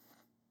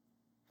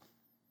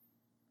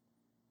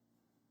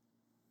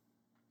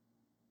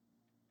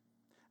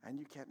 And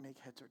you can't make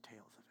heads or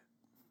tails of it.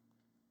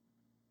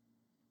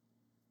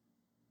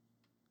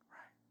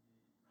 Right?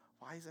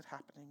 Why is it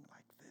happening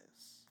like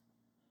this?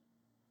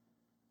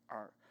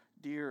 Our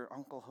dear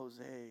Uncle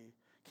Jose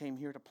came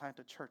here to plant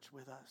a church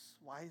with us.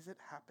 Why is it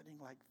happening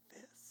like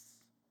this?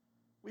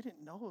 We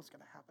didn't know it was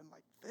going to happen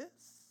like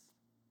this.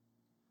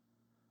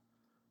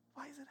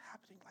 Why is it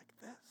happening like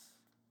this?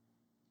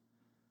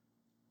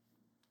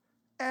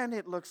 And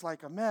it looks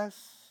like a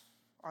mess.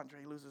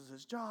 Andre loses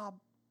his job.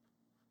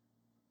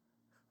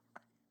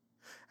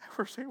 And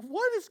we're saying,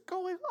 what is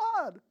going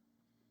on?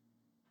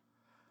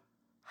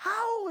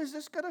 How is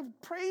this going to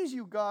praise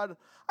you, God?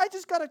 I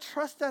just got to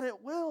trust that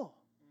it will.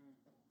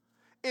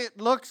 It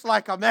looks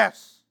like a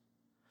mess.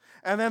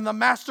 And then the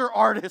master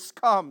artist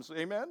comes.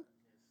 Amen?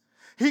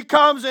 He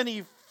comes and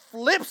he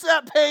flips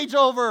that page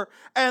over,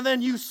 and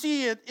then you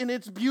see it in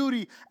its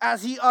beauty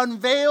as he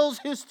unveils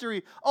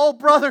history. Oh,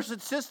 brothers and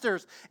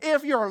sisters,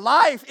 if your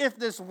life, if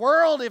this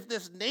world, if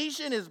this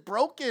nation is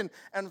broken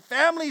and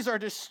families are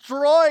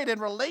destroyed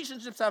and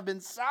relationships have been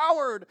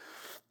soured,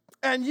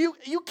 and you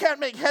can't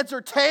make heads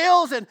or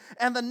tails,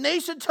 and the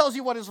nation tells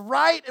you what is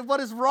right and what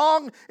is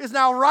wrong is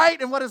now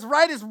right and what is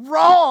right is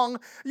wrong,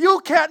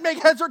 you can't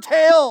make heads or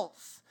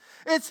tails.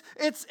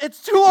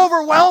 It's too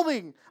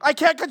overwhelming. I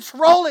can't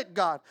control it,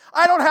 God.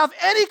 I don't have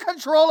any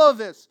control of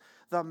this.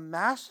 The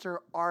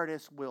master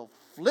artist will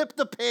flip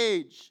the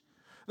page.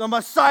 The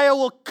Messiah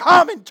will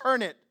come and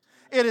turn it.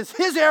 It is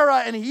his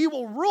era, and he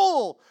will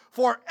rule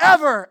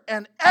forever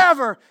and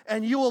ever,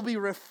 and you will be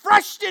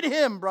refreshed in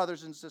him,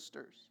 brothers and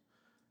sisters.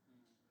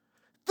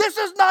 This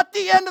is not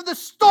the end of the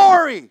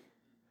story.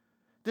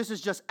 This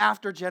is just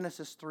after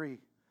Genesis 3.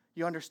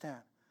 You understand?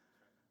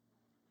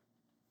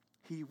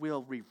 He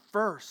will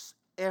reverse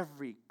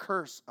every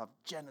curse of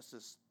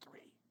Genesis 3.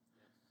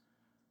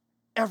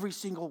 Every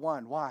single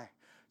one. Why?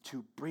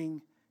 To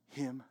bring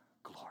him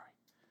glory.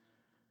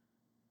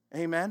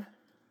 Amen?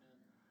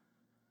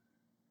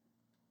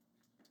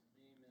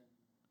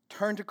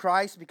 Turn to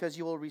Christ because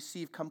you will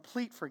receive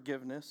complete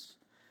forgiveness.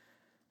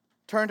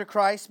 Turn to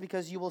Christ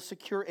because you will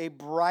secure a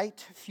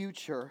bright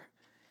future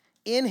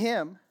in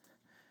him.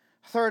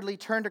 Thirdly,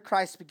 turn to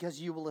Christ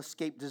because you will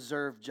escape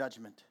deserved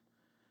judgment.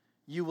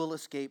 You will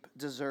escape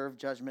deserved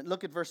judgment.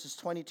 Look at verses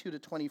 22 to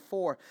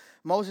 24.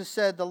 Moses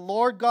said, the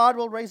Lord God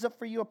will raise up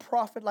for you a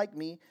prophet like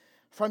me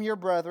from your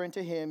brethren.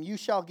 To him you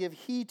shall give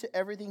heed to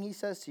everything he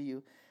says to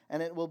you,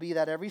 and it will be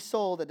that every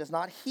soul that does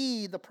not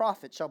heed the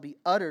prophet shall be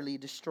utterly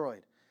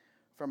destroyed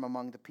from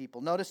among the people.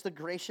 Notice the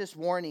gracious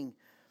warning.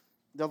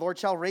 The Lord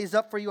shall raise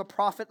up for you a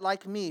prophet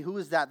like me. Who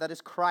is that? That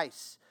is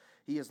Christ.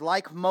 He is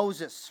like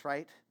Moses,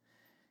 right?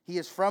 He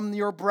is from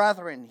your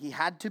brethren. He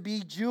had to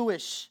be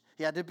Jewish.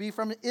 He had to be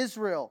from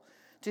Israel.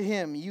 To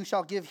him you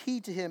shall give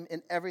heed to him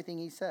in everything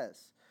he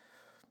says.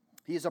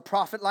 He is a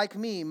prophet like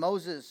me,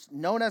 Moses,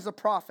 known as a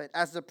prophet,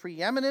 as the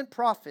preeminent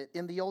prophet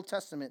in the Old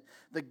Testament,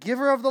 the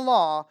giver of the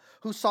law,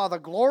 who saw the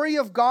glory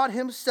of God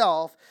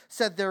himself,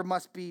 said there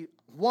must be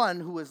one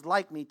who is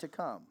like me to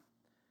come.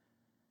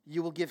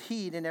 You will give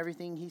heed in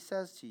everything he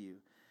says to you.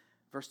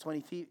 Verse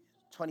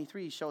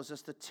 23 shows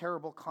us the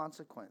terrible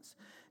consequence.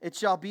 It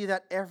shall be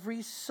that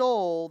every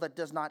soul that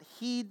does not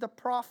heed the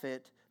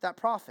prophet,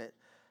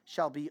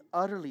 shall be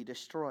utterly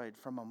destroyed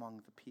from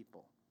among the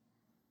people.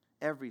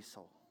 Every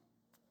soul,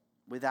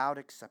 without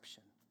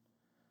exception.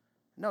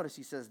 Notice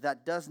he says,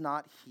 that does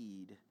not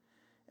heed.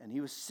 And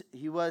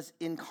he was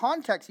in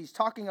context, he's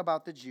talking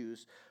about the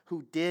Jews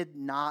who did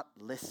not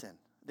listen.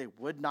 They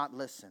would not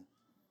listen.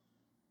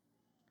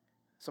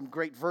 Some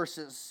great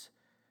verses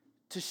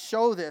to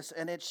show this,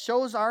 and it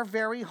shows our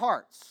very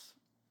hearts.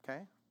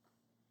 Okay?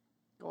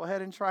 Go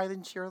ahead and try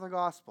and share the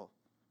gospel.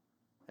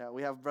 Yeah,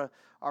 we have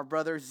our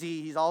brother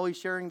Z. He's always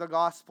sharing the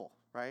gospel,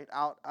 right?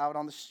 Out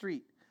on the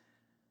street.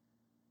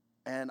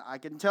 And I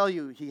can tell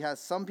you, he has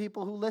some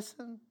people who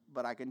listen,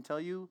 but I can tell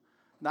you,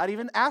 not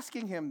even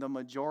asking him, the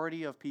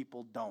majority of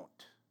people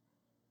don't.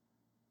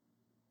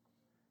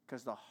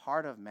 Because the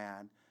heart of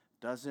man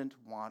doesn't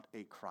want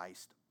a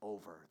Christ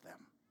over them.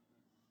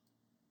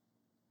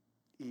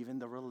 Even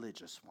the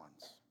religious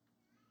ones.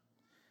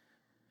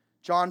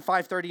 John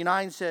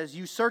 5:39 says,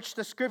 you search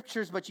the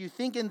scriptures, but you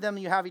think in them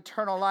you have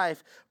eternal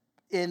life.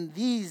 In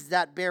these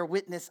that bear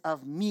witness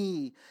of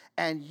me,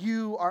 and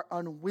you are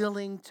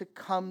unwilling to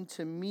come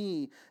to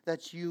me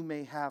that you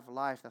may have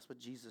life. That's what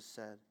Jesus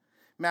said.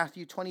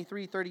 Matthew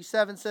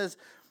 23:37 says,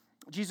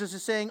 Jesus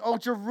is saying, "Oh,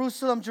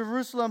 Jerusalem,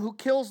 Jerusalem, who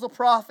kills the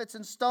prophets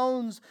and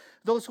stones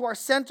those who are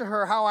sent to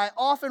her, how I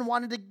often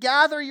wanted to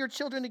gather your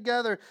children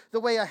together the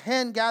way a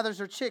hen gathers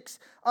her chicks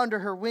under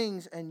her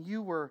wings, and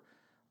you were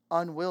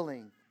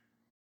unwilling."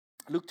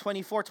 Luke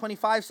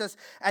 24:25 says,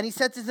 "And he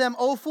said to them,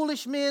 O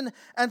foolish men,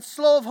 and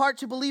slow of heart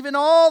to believe in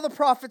all the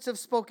prophets have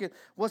spoken.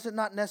 Was it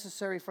not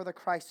necessary for the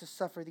Christ to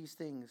suffer these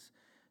things,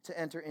 to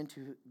enter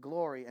into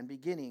glory?" And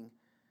beginning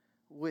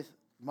with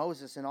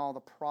Moses and all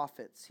the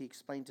prophets, he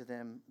explained to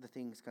them the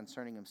things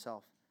concerning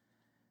himself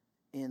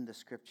in the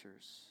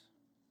scriptures.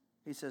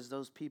 He says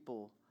those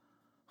people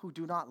who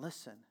do not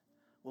listen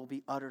will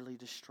be utterly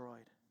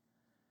destroyed,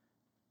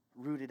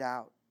 rooted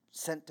out,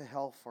 sent to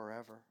hell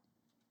forever.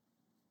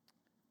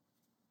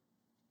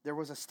 There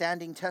was a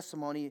standing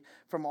testimony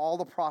from all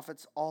the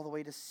prophets all the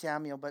way to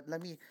Samuel. But let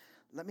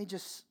me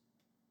just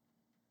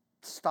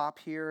stop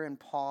here and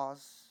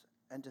pause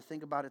and to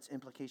think about its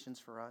implications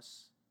for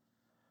us.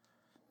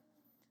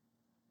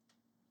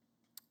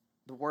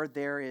 The word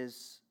there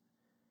is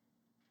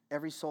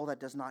every soul that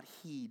does not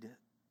heed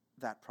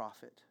that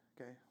prophet.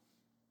 Okay?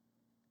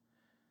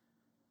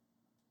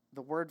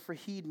 The word for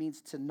heed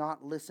means to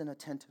not listen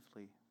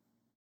attentively.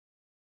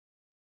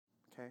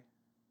 Okay?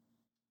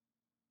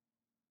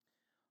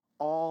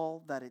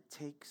 All that it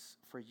takes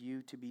for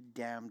you to be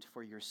damned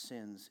for your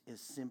sins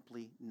is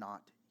simply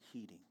not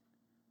heeding.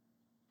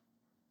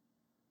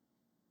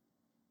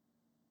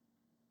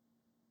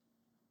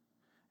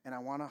 And I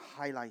want to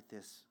highlight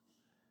this,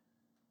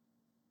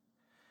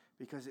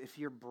 because if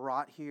you're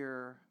brought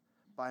here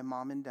by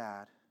mom and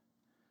dad,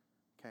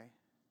 okay,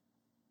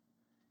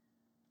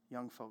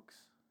 young folks,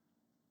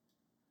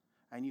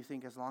 and you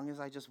think as long as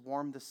I just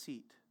warm the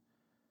seat,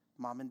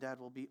 mom and dad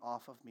will be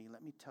off of me,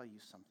 let me tell you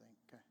something,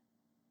 okay?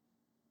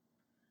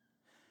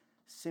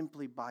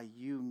 Simply by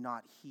you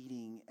not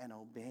heeding and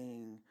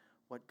obeying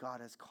what God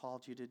has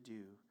called you to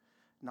do,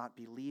 not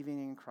believing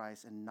in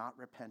Christ and not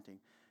repenting,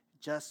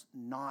 just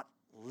not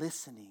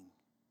listening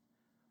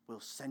will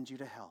send you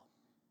to hell.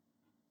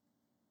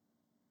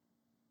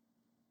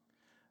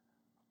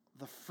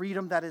 The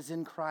freedom that is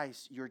in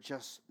Christ, you're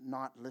just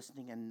not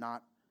listening and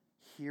not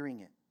hearing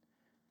it.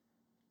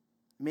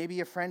 Maybe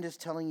a friend is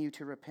telling you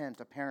to repent,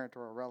 a parent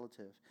or a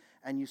relative,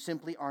 and you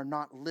simply are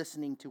not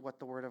listening to what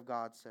the Word of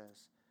God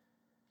says.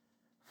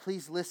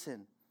 Please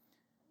listen,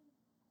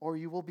 or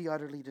you will be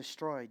utterly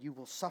destroyed. You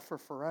will suffer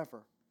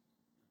forever.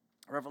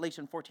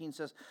 Revelation 14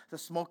 says, the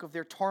smoke of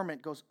their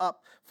torment goes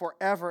up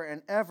forever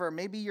and ever.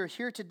 Maybe you're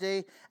here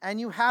today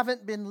and you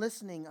haven't been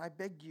listening. I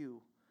beg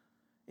you,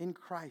 in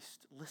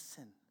Christ,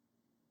 listen.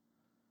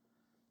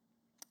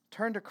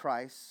 Turn to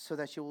Christ so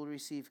that you will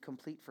receive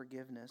complete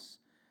forgiveness.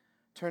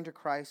 Turn to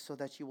Christ so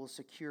that you will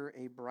secure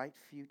a bright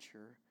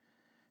future.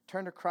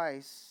 Turn to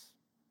Christ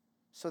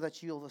so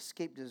that you'll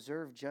escape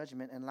deserved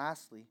judgment. And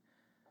lastly,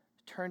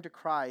 turn to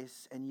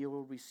Christ and you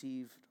will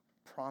receive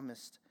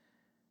promised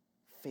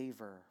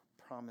favor.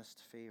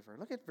 Promised favor.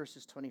 Look at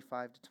verses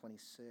 25 to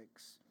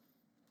 26.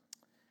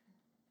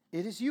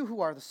 It is you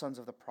who are the sons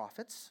of the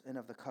prophets and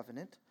of the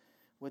covenant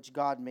which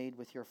God made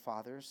with your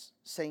fathers,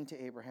 saying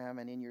to Abraham,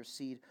 and in your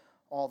seed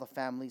all the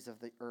families of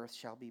the earth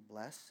shall be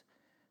blessed.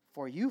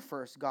 For you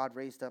first God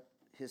raised up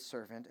his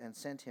servant and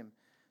sent him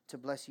to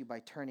bless you by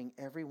turning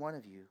every one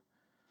of you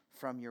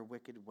from your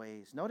wicked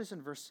ways. Notice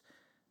in verse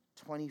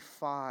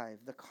 25,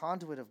 the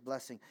conduit of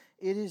blessing.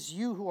 It is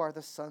you who are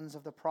the sons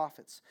of the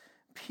prophets.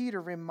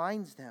 Peter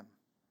reminds them.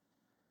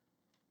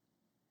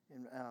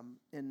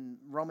 In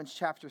Romans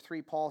chapter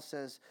 3, Paul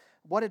says,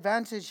 what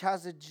advantage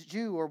has a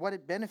Jew, or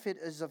what benefit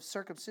is of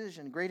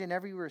circumcision? Great in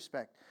every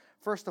respect.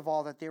 First of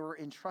all, that they were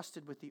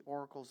entrusted with the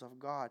oracles of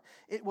God.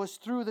 It was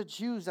through the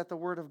Jews that the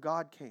word of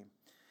God came.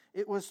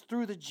 It was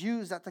through the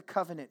Jews that the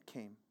covenant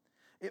came.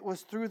 It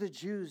was through the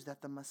Jews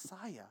that the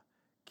Messiah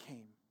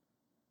came.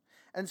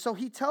 And so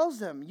he tells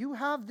them, you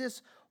have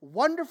this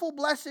wonderful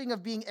blessing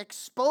of being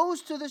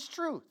exposed to this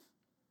truth.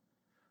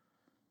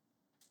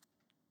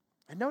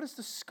 And notice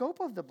the scope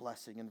of the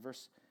blessing in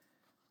verse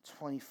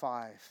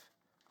 25.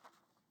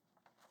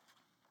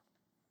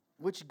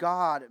 Which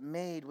God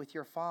made with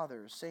your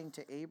fathers, saying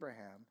to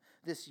Abraham,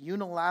 this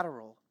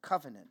unilateral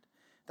covenant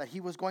that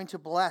he was going to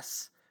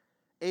bless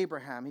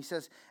Abraham. He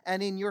says,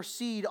 and in your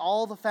seed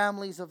all the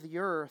families of the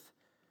earth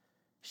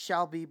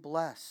shall be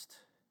blessed.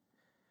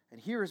 And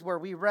here is where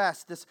we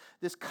rest.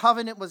 This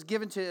covenant was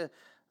given to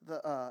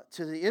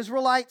the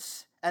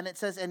Israelites, and it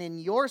says, and in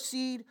your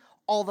seed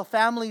all the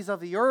families of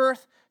the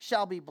earth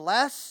shall be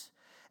blessed.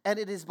 And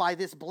it is by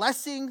this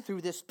blessing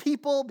through this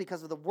people,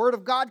 because of the word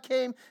of God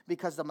came,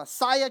 because the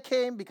Messiah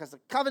came, because the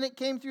covenant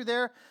came through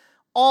there,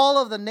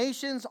 all of the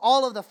nations,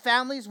 all of the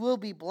families will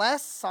be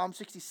blessed. Psalm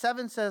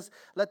 67 says,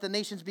 let the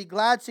nations be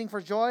glad, sing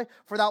for joy,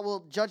 for thou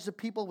wilt judge the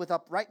people with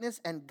uprightness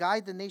and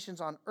guide the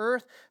nations on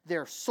earth.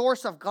 Their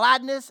source of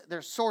gladness,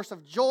 their source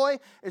of joy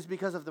is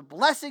because of the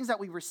blessings that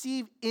we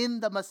receive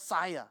in the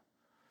Messiah.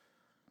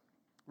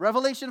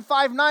 Revelation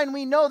 5:9,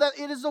 we know that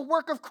it is the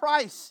work of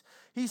Christ.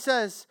 He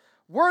says,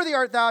 Worthy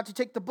art thou to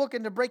take the book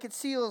and to break its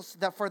seals,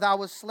 for thou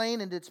wast slain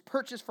and didst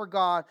purchase for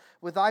God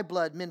with thy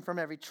blood men from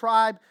every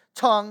tribe,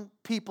 tongue,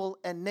 people,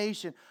 and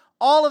nation.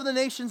 All of the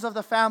nations of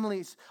the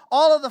families,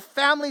 all of the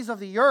families of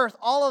the earth,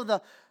 all of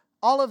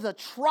the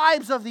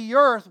tribes of the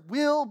earth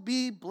will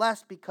be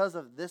blessed because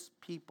of this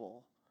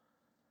people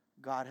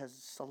God has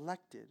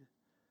selected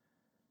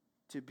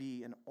to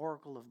be an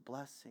oracle of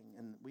blessing,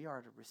 and we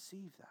are to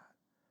receive that.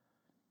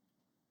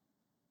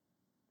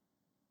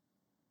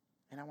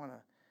 And I want to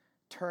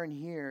turn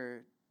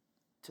here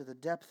to the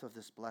depth of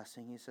this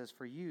blessing. He says,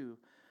 for you,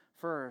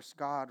 first,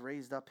 God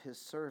raised up his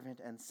servant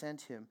and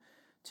sent him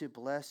to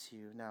bless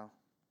you. Now,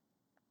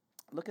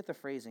 look at the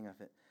phrasing of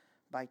it.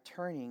 By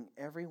turning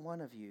every one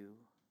of you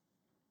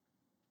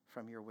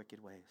from your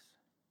wicked ways.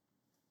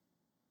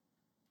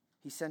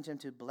 He sent him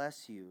to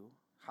bless you.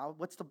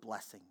 What's the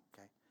blessing?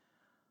 Okay.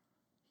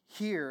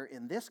 Here,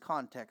 in this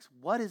context,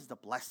 what is the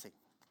blessing?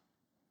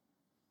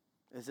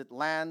 Is it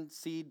land,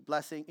 seed,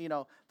 blessing?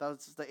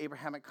 That's the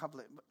Abrahamic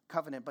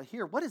covenant. But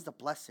here, what is the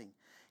blessing?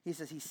 He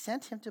says he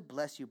sent him to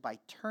bless you by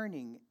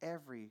turning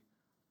every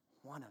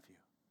one of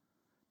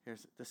you.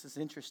 This is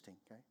interesting,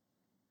 okay?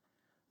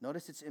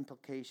 Notice its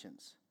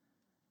implications.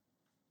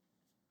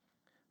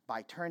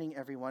 By turning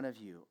every one of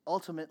you.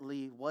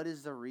 Ultimately, what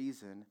is the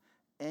reason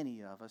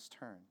any of us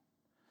turn?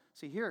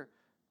 See, here,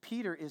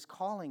 Peter is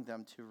calling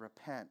them to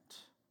repent.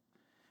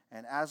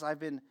 And as I've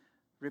been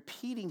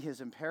repeating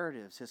his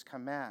imperatives, his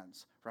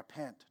commands,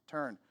 repent,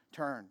 turn,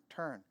 turn,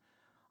 turn,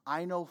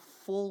 I know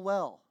full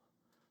well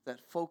that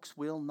folks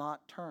will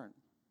not turn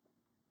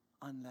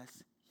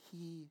unless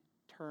he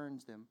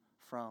turns them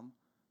from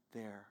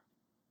their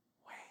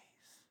ways.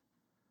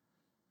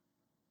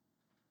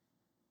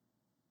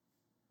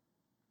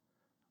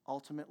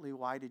 Ultimately,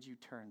 why did you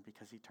turn?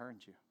 Because he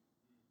turned you.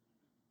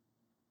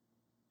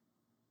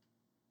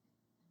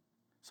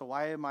 So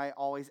why am I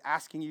always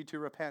asking you to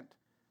repent?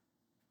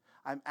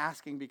 I'm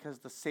asking because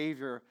the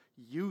Savior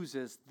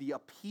uses the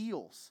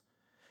appeals.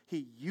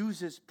 He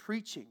uses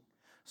preaching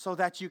so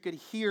that you could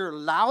hear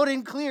loud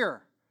and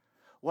clear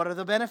what are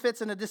the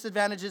benefits and the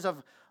disadvantages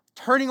of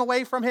turning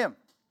away from him.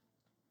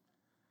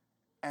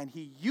 And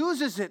he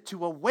uses it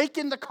to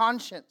awaken the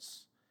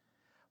conscience.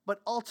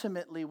 But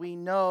ultimately, we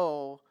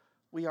know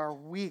we are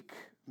weak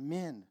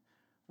men.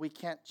 We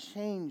can't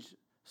change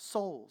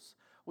souls.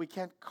 We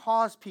can't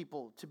cause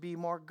people to be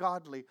more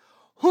godly.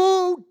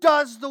 Who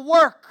does the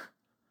work?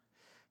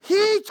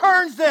 He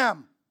turns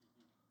them.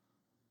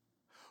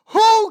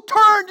 Who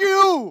turned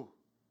you?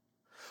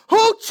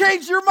 Who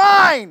changed your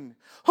mind?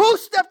 Who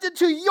stepped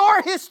into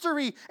your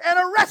history and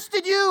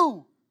arrested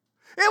you?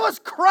 It was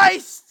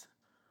Christ.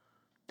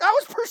 I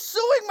was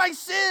pursuing my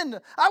sin.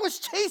 I was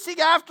chasing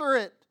after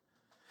it.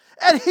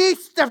 And he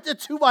stepped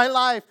into my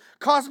life,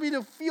 caused me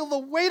to feel the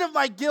weight of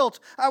my guilt.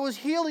 I was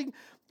hearing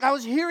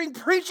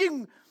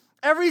preaching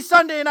every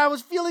Sunday, and I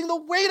was feeling the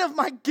weight of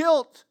my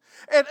guilt.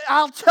 And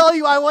I'll tell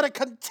you, I would have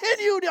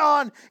continued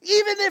on.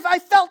 Even if I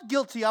felt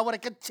guilty, I would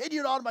have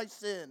continued on my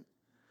sin.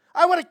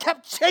 I would have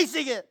kept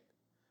chasing it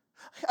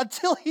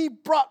until he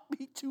brought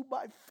me to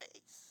my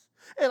face.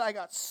 And I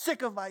got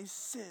sick of my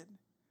sin.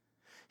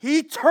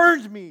 He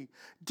turned me.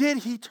 Did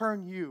he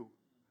turn you?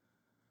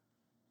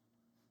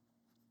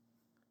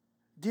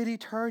 Did he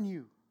turn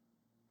you?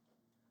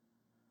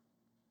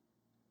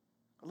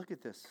 Look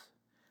at this.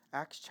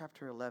 Acts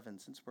chapter 11,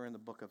 since we're in the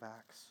book of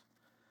Acts.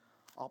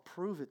 I'll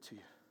prove it to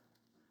you.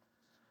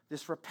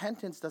 This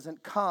repentance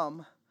doesn't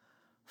come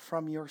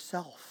from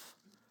yourself.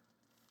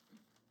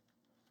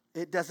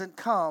 It doesn't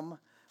come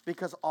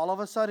because all of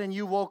a sudden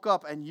you woke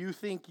up and you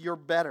think you're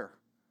better.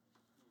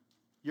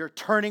 You're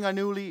turning a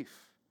new leaf.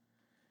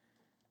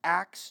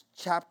 Acts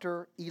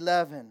chapter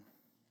 11.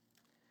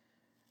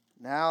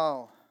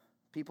 Now,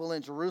 people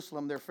in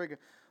Jerusalem,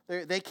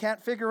 they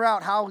can't figure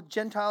out how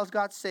Gentiles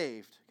got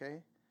saved,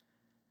 okay?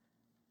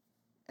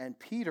 And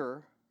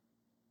Peter,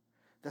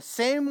 the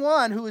same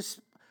one who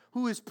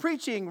is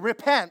preaching,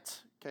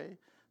 repent, okay?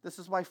 This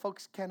is why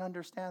folks can't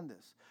understand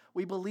this.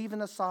 We believe in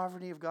the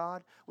sovereignty of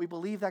God. We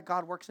believe that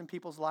God works in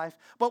people's life,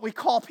 but we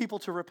call people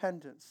to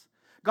repentance.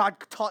 God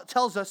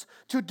tells us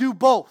to do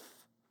both.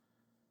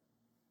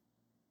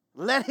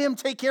 Let him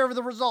take care of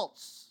the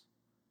results.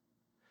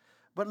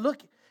 But look,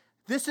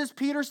 this is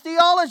Peter's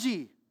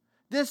theology.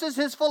 This is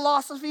his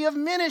philosophy of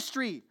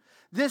ministry.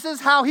 This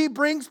is how he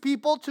brings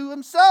people to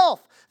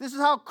himself. This is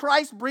how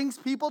Christ brings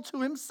people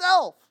to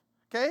himself.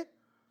 Okay?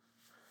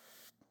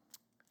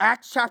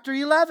 Acts chapter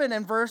 11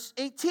 and verse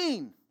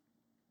 18.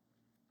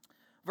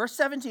 Verse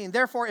 17,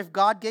 therefore, if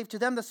God gave to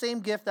them the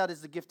same gift, that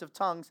is the gift of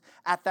tongues,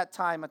 at that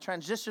time, a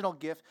transitional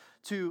gift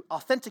to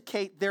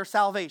authenticate their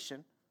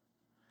salvation,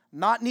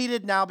 not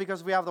needed now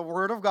because we have the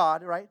Word of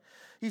God, right?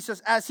 He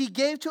says, as he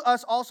gave to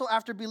us also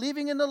after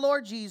believing in the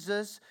Lord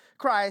Jesus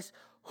Christ,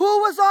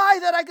 who was I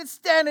that I could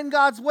stand in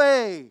God's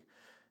way?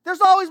 There's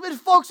always been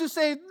folks who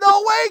say,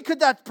 no way could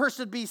that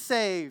person be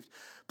saved.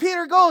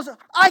 Peter goes,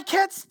 I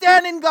can't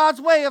stand in God's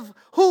way of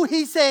who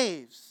he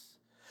saves.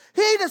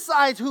 He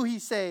decides who he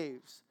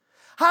saves.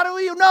 How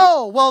do you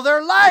know? Well,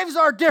 their lives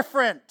are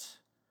different.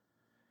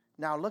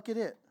 Now look at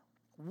it.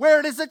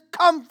 Where does it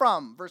come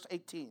from? Verse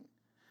 18.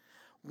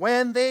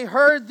 When they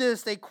heard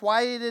this, they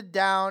quieted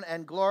down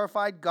and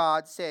glorified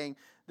God, saying,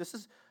 this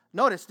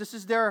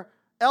is their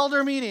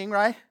elder meeting,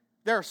 right?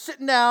 They're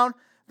sitting down.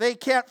 They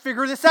can't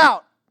figure this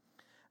out.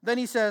 Then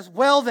he says,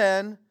 well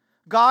then,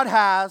 God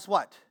has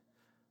what?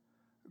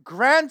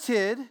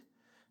 Granted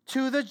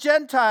to the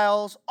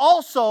Gentiles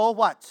also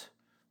what?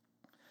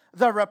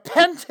 The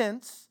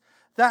repentance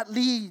that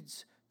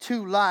leads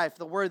to life.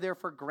 The word there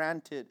for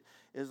granted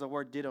is the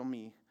word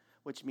didomi,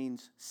 which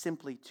means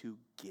simply to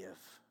give.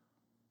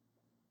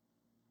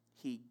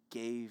 He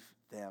gave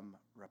them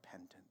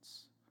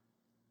repentance.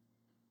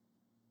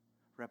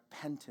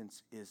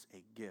 Repentance is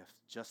a gift,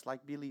 just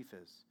like belief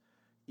is,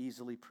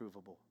 easily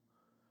provable.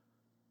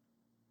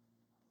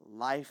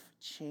 Life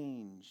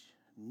change,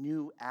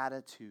 new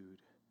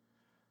attitude,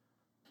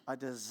 a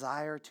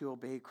desire to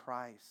obey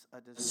Christ,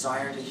 a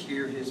desire to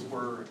hear His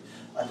word,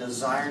 a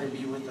desire to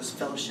be with the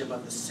fellowship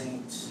of the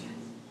saints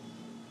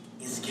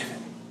is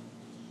given.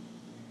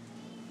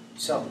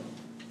 So,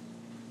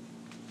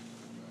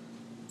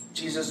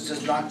 Jesus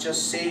does not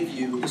just save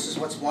you. This is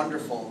what's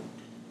wonderful.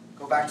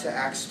 Go back to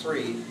Acts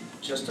 3,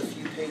 just a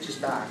few pages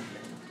back.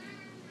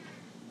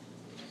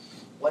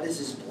 What is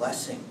His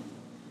blessing?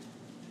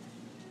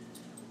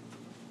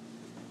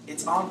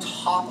 It's on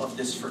top of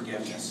this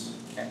forgiveness.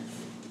 Okay?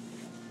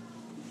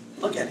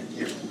 Look at it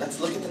here. Let's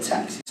look at the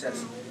text. It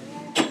says,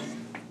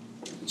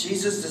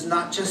 Jesus does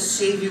not just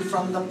save you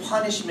from the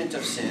punishment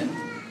of sin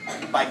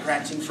by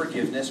granting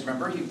forgiveness.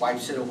 Remember, He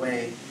wipes it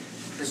away.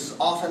 This is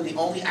often the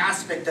only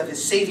aspect of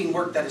His saving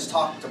work that is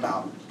talked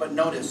about. But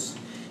notice,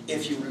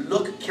 if you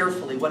look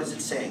carefully, what is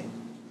it saying?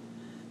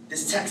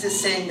 This text is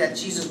saying that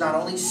Jesus not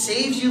only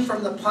saves you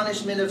from the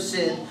punishment of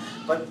sin,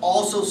 but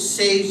also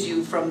saves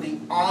you from the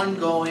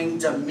ongoing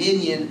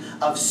dominion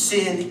of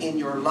sin in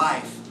your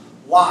life.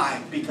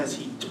 Why? Because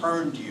He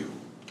turned you.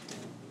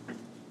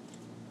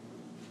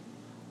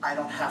 I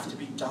don't have to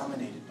be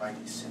dominated by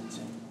these sins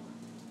anymore.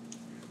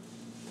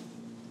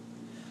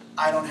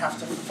 I don't have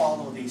to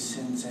follow these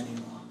sins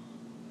anymore.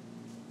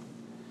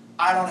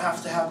 I don't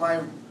have to have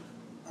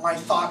my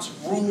thoughts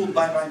ruled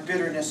by my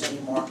bitterness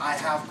anymore. I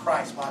have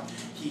Christ. Why?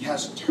 He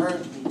has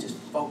turned me to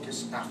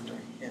focus after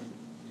Him.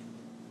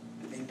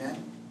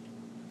 Amen?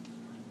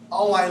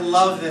 Oh, I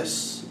love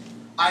this.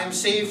 I am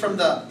saved from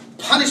the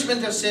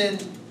punishment of sin.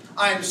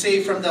 I am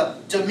saved from the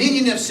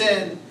dominion of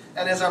sin.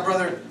 And as our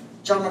brother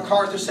John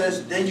MacArthur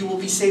says, then you will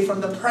be saved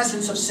from the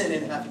presence of sin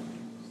in heaven.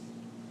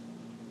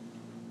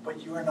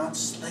 But you are not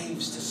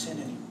slaves to sin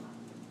anymore.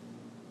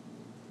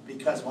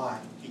 Because why?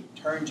 He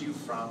turned you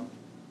from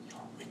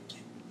your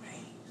wicked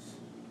ways.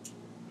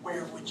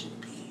 Where would you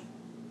be?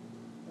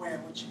 Where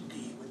would you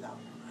be without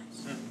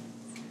Christ?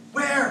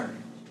 Where?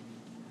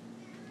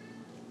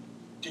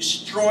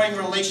 Destroying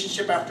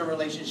relationship after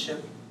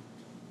relationship.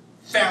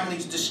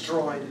 Families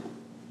destroyed.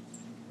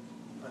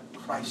 But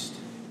Christ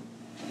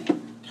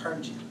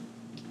turned you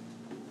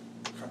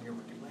from your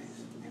wicked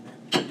ways.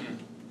 Amen.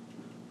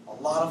 A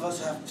lot of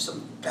us have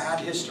some bad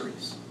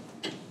histories.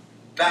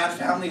 Bad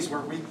families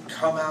where we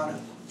come out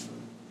of.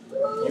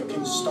 You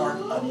can start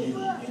anew.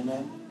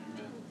 Amen.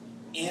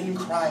 In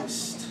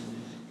Christ.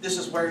 This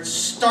is where it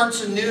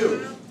starts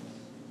anew.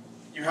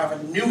 You have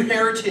a new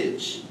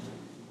heritage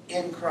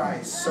in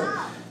Christ. So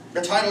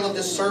the title of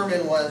this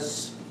sermon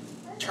was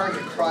Turn to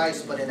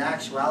Christ, but in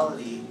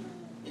actuality,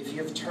 if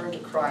you have turned to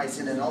Christ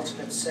in an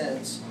ultimate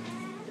sense,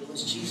 it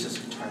was Jesus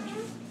who turned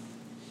you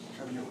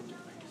from your wicked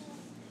ways.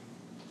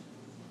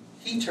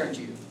 He turned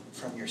you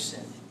from your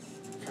sin,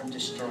 from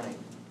destroying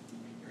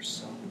your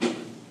soul.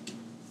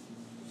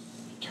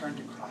 Turn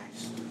to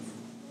Christ.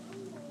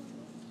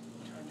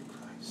 Turn to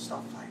Christ.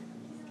 Stop fighting.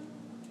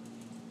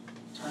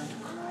 Turn to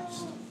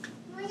Christ.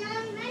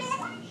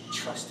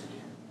 Trust in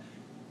Him.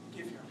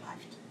 Give your life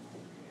to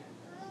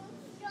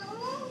Him.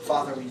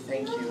 Father, we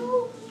thank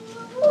you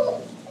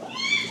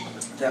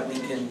that we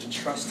can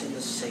trust in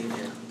the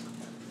Savior.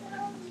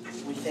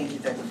 We thank you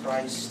that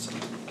Christ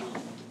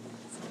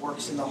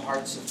works in the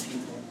hearts of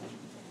people.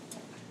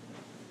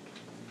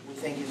 We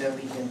thank you that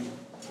we can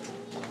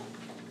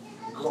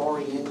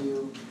glory in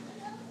you.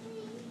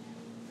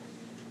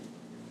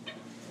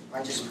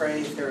 I just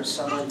pray if there is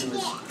someone who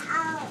is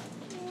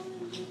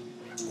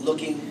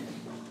looking,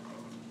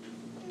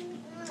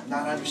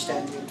 not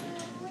understanding,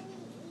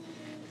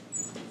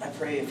 I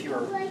pray if you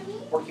are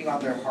working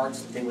on their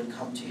hearts that they would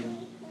come to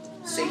you.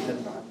 Save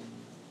them, God.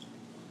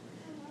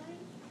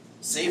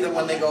 Save them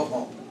when they go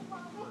home.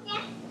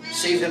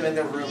 Save them in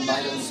their room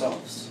by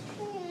themselves.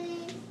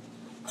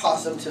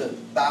 Cause them to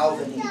bow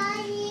the knee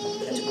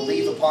and to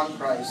believe upon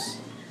Christ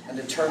and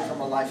to turn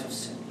from a life of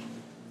sin.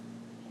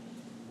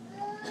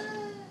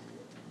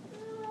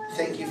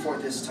 Thank you for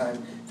this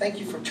time. Thank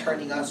you for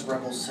turning us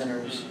rebel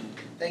sinners.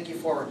 Thank you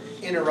for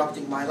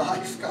interrupting my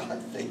life,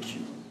 God. Thank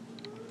you.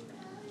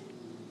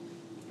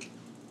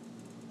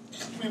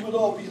 We would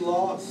all be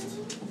lost.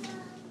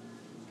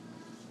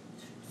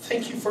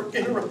 Thank you for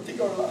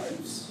interrupting our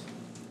lives.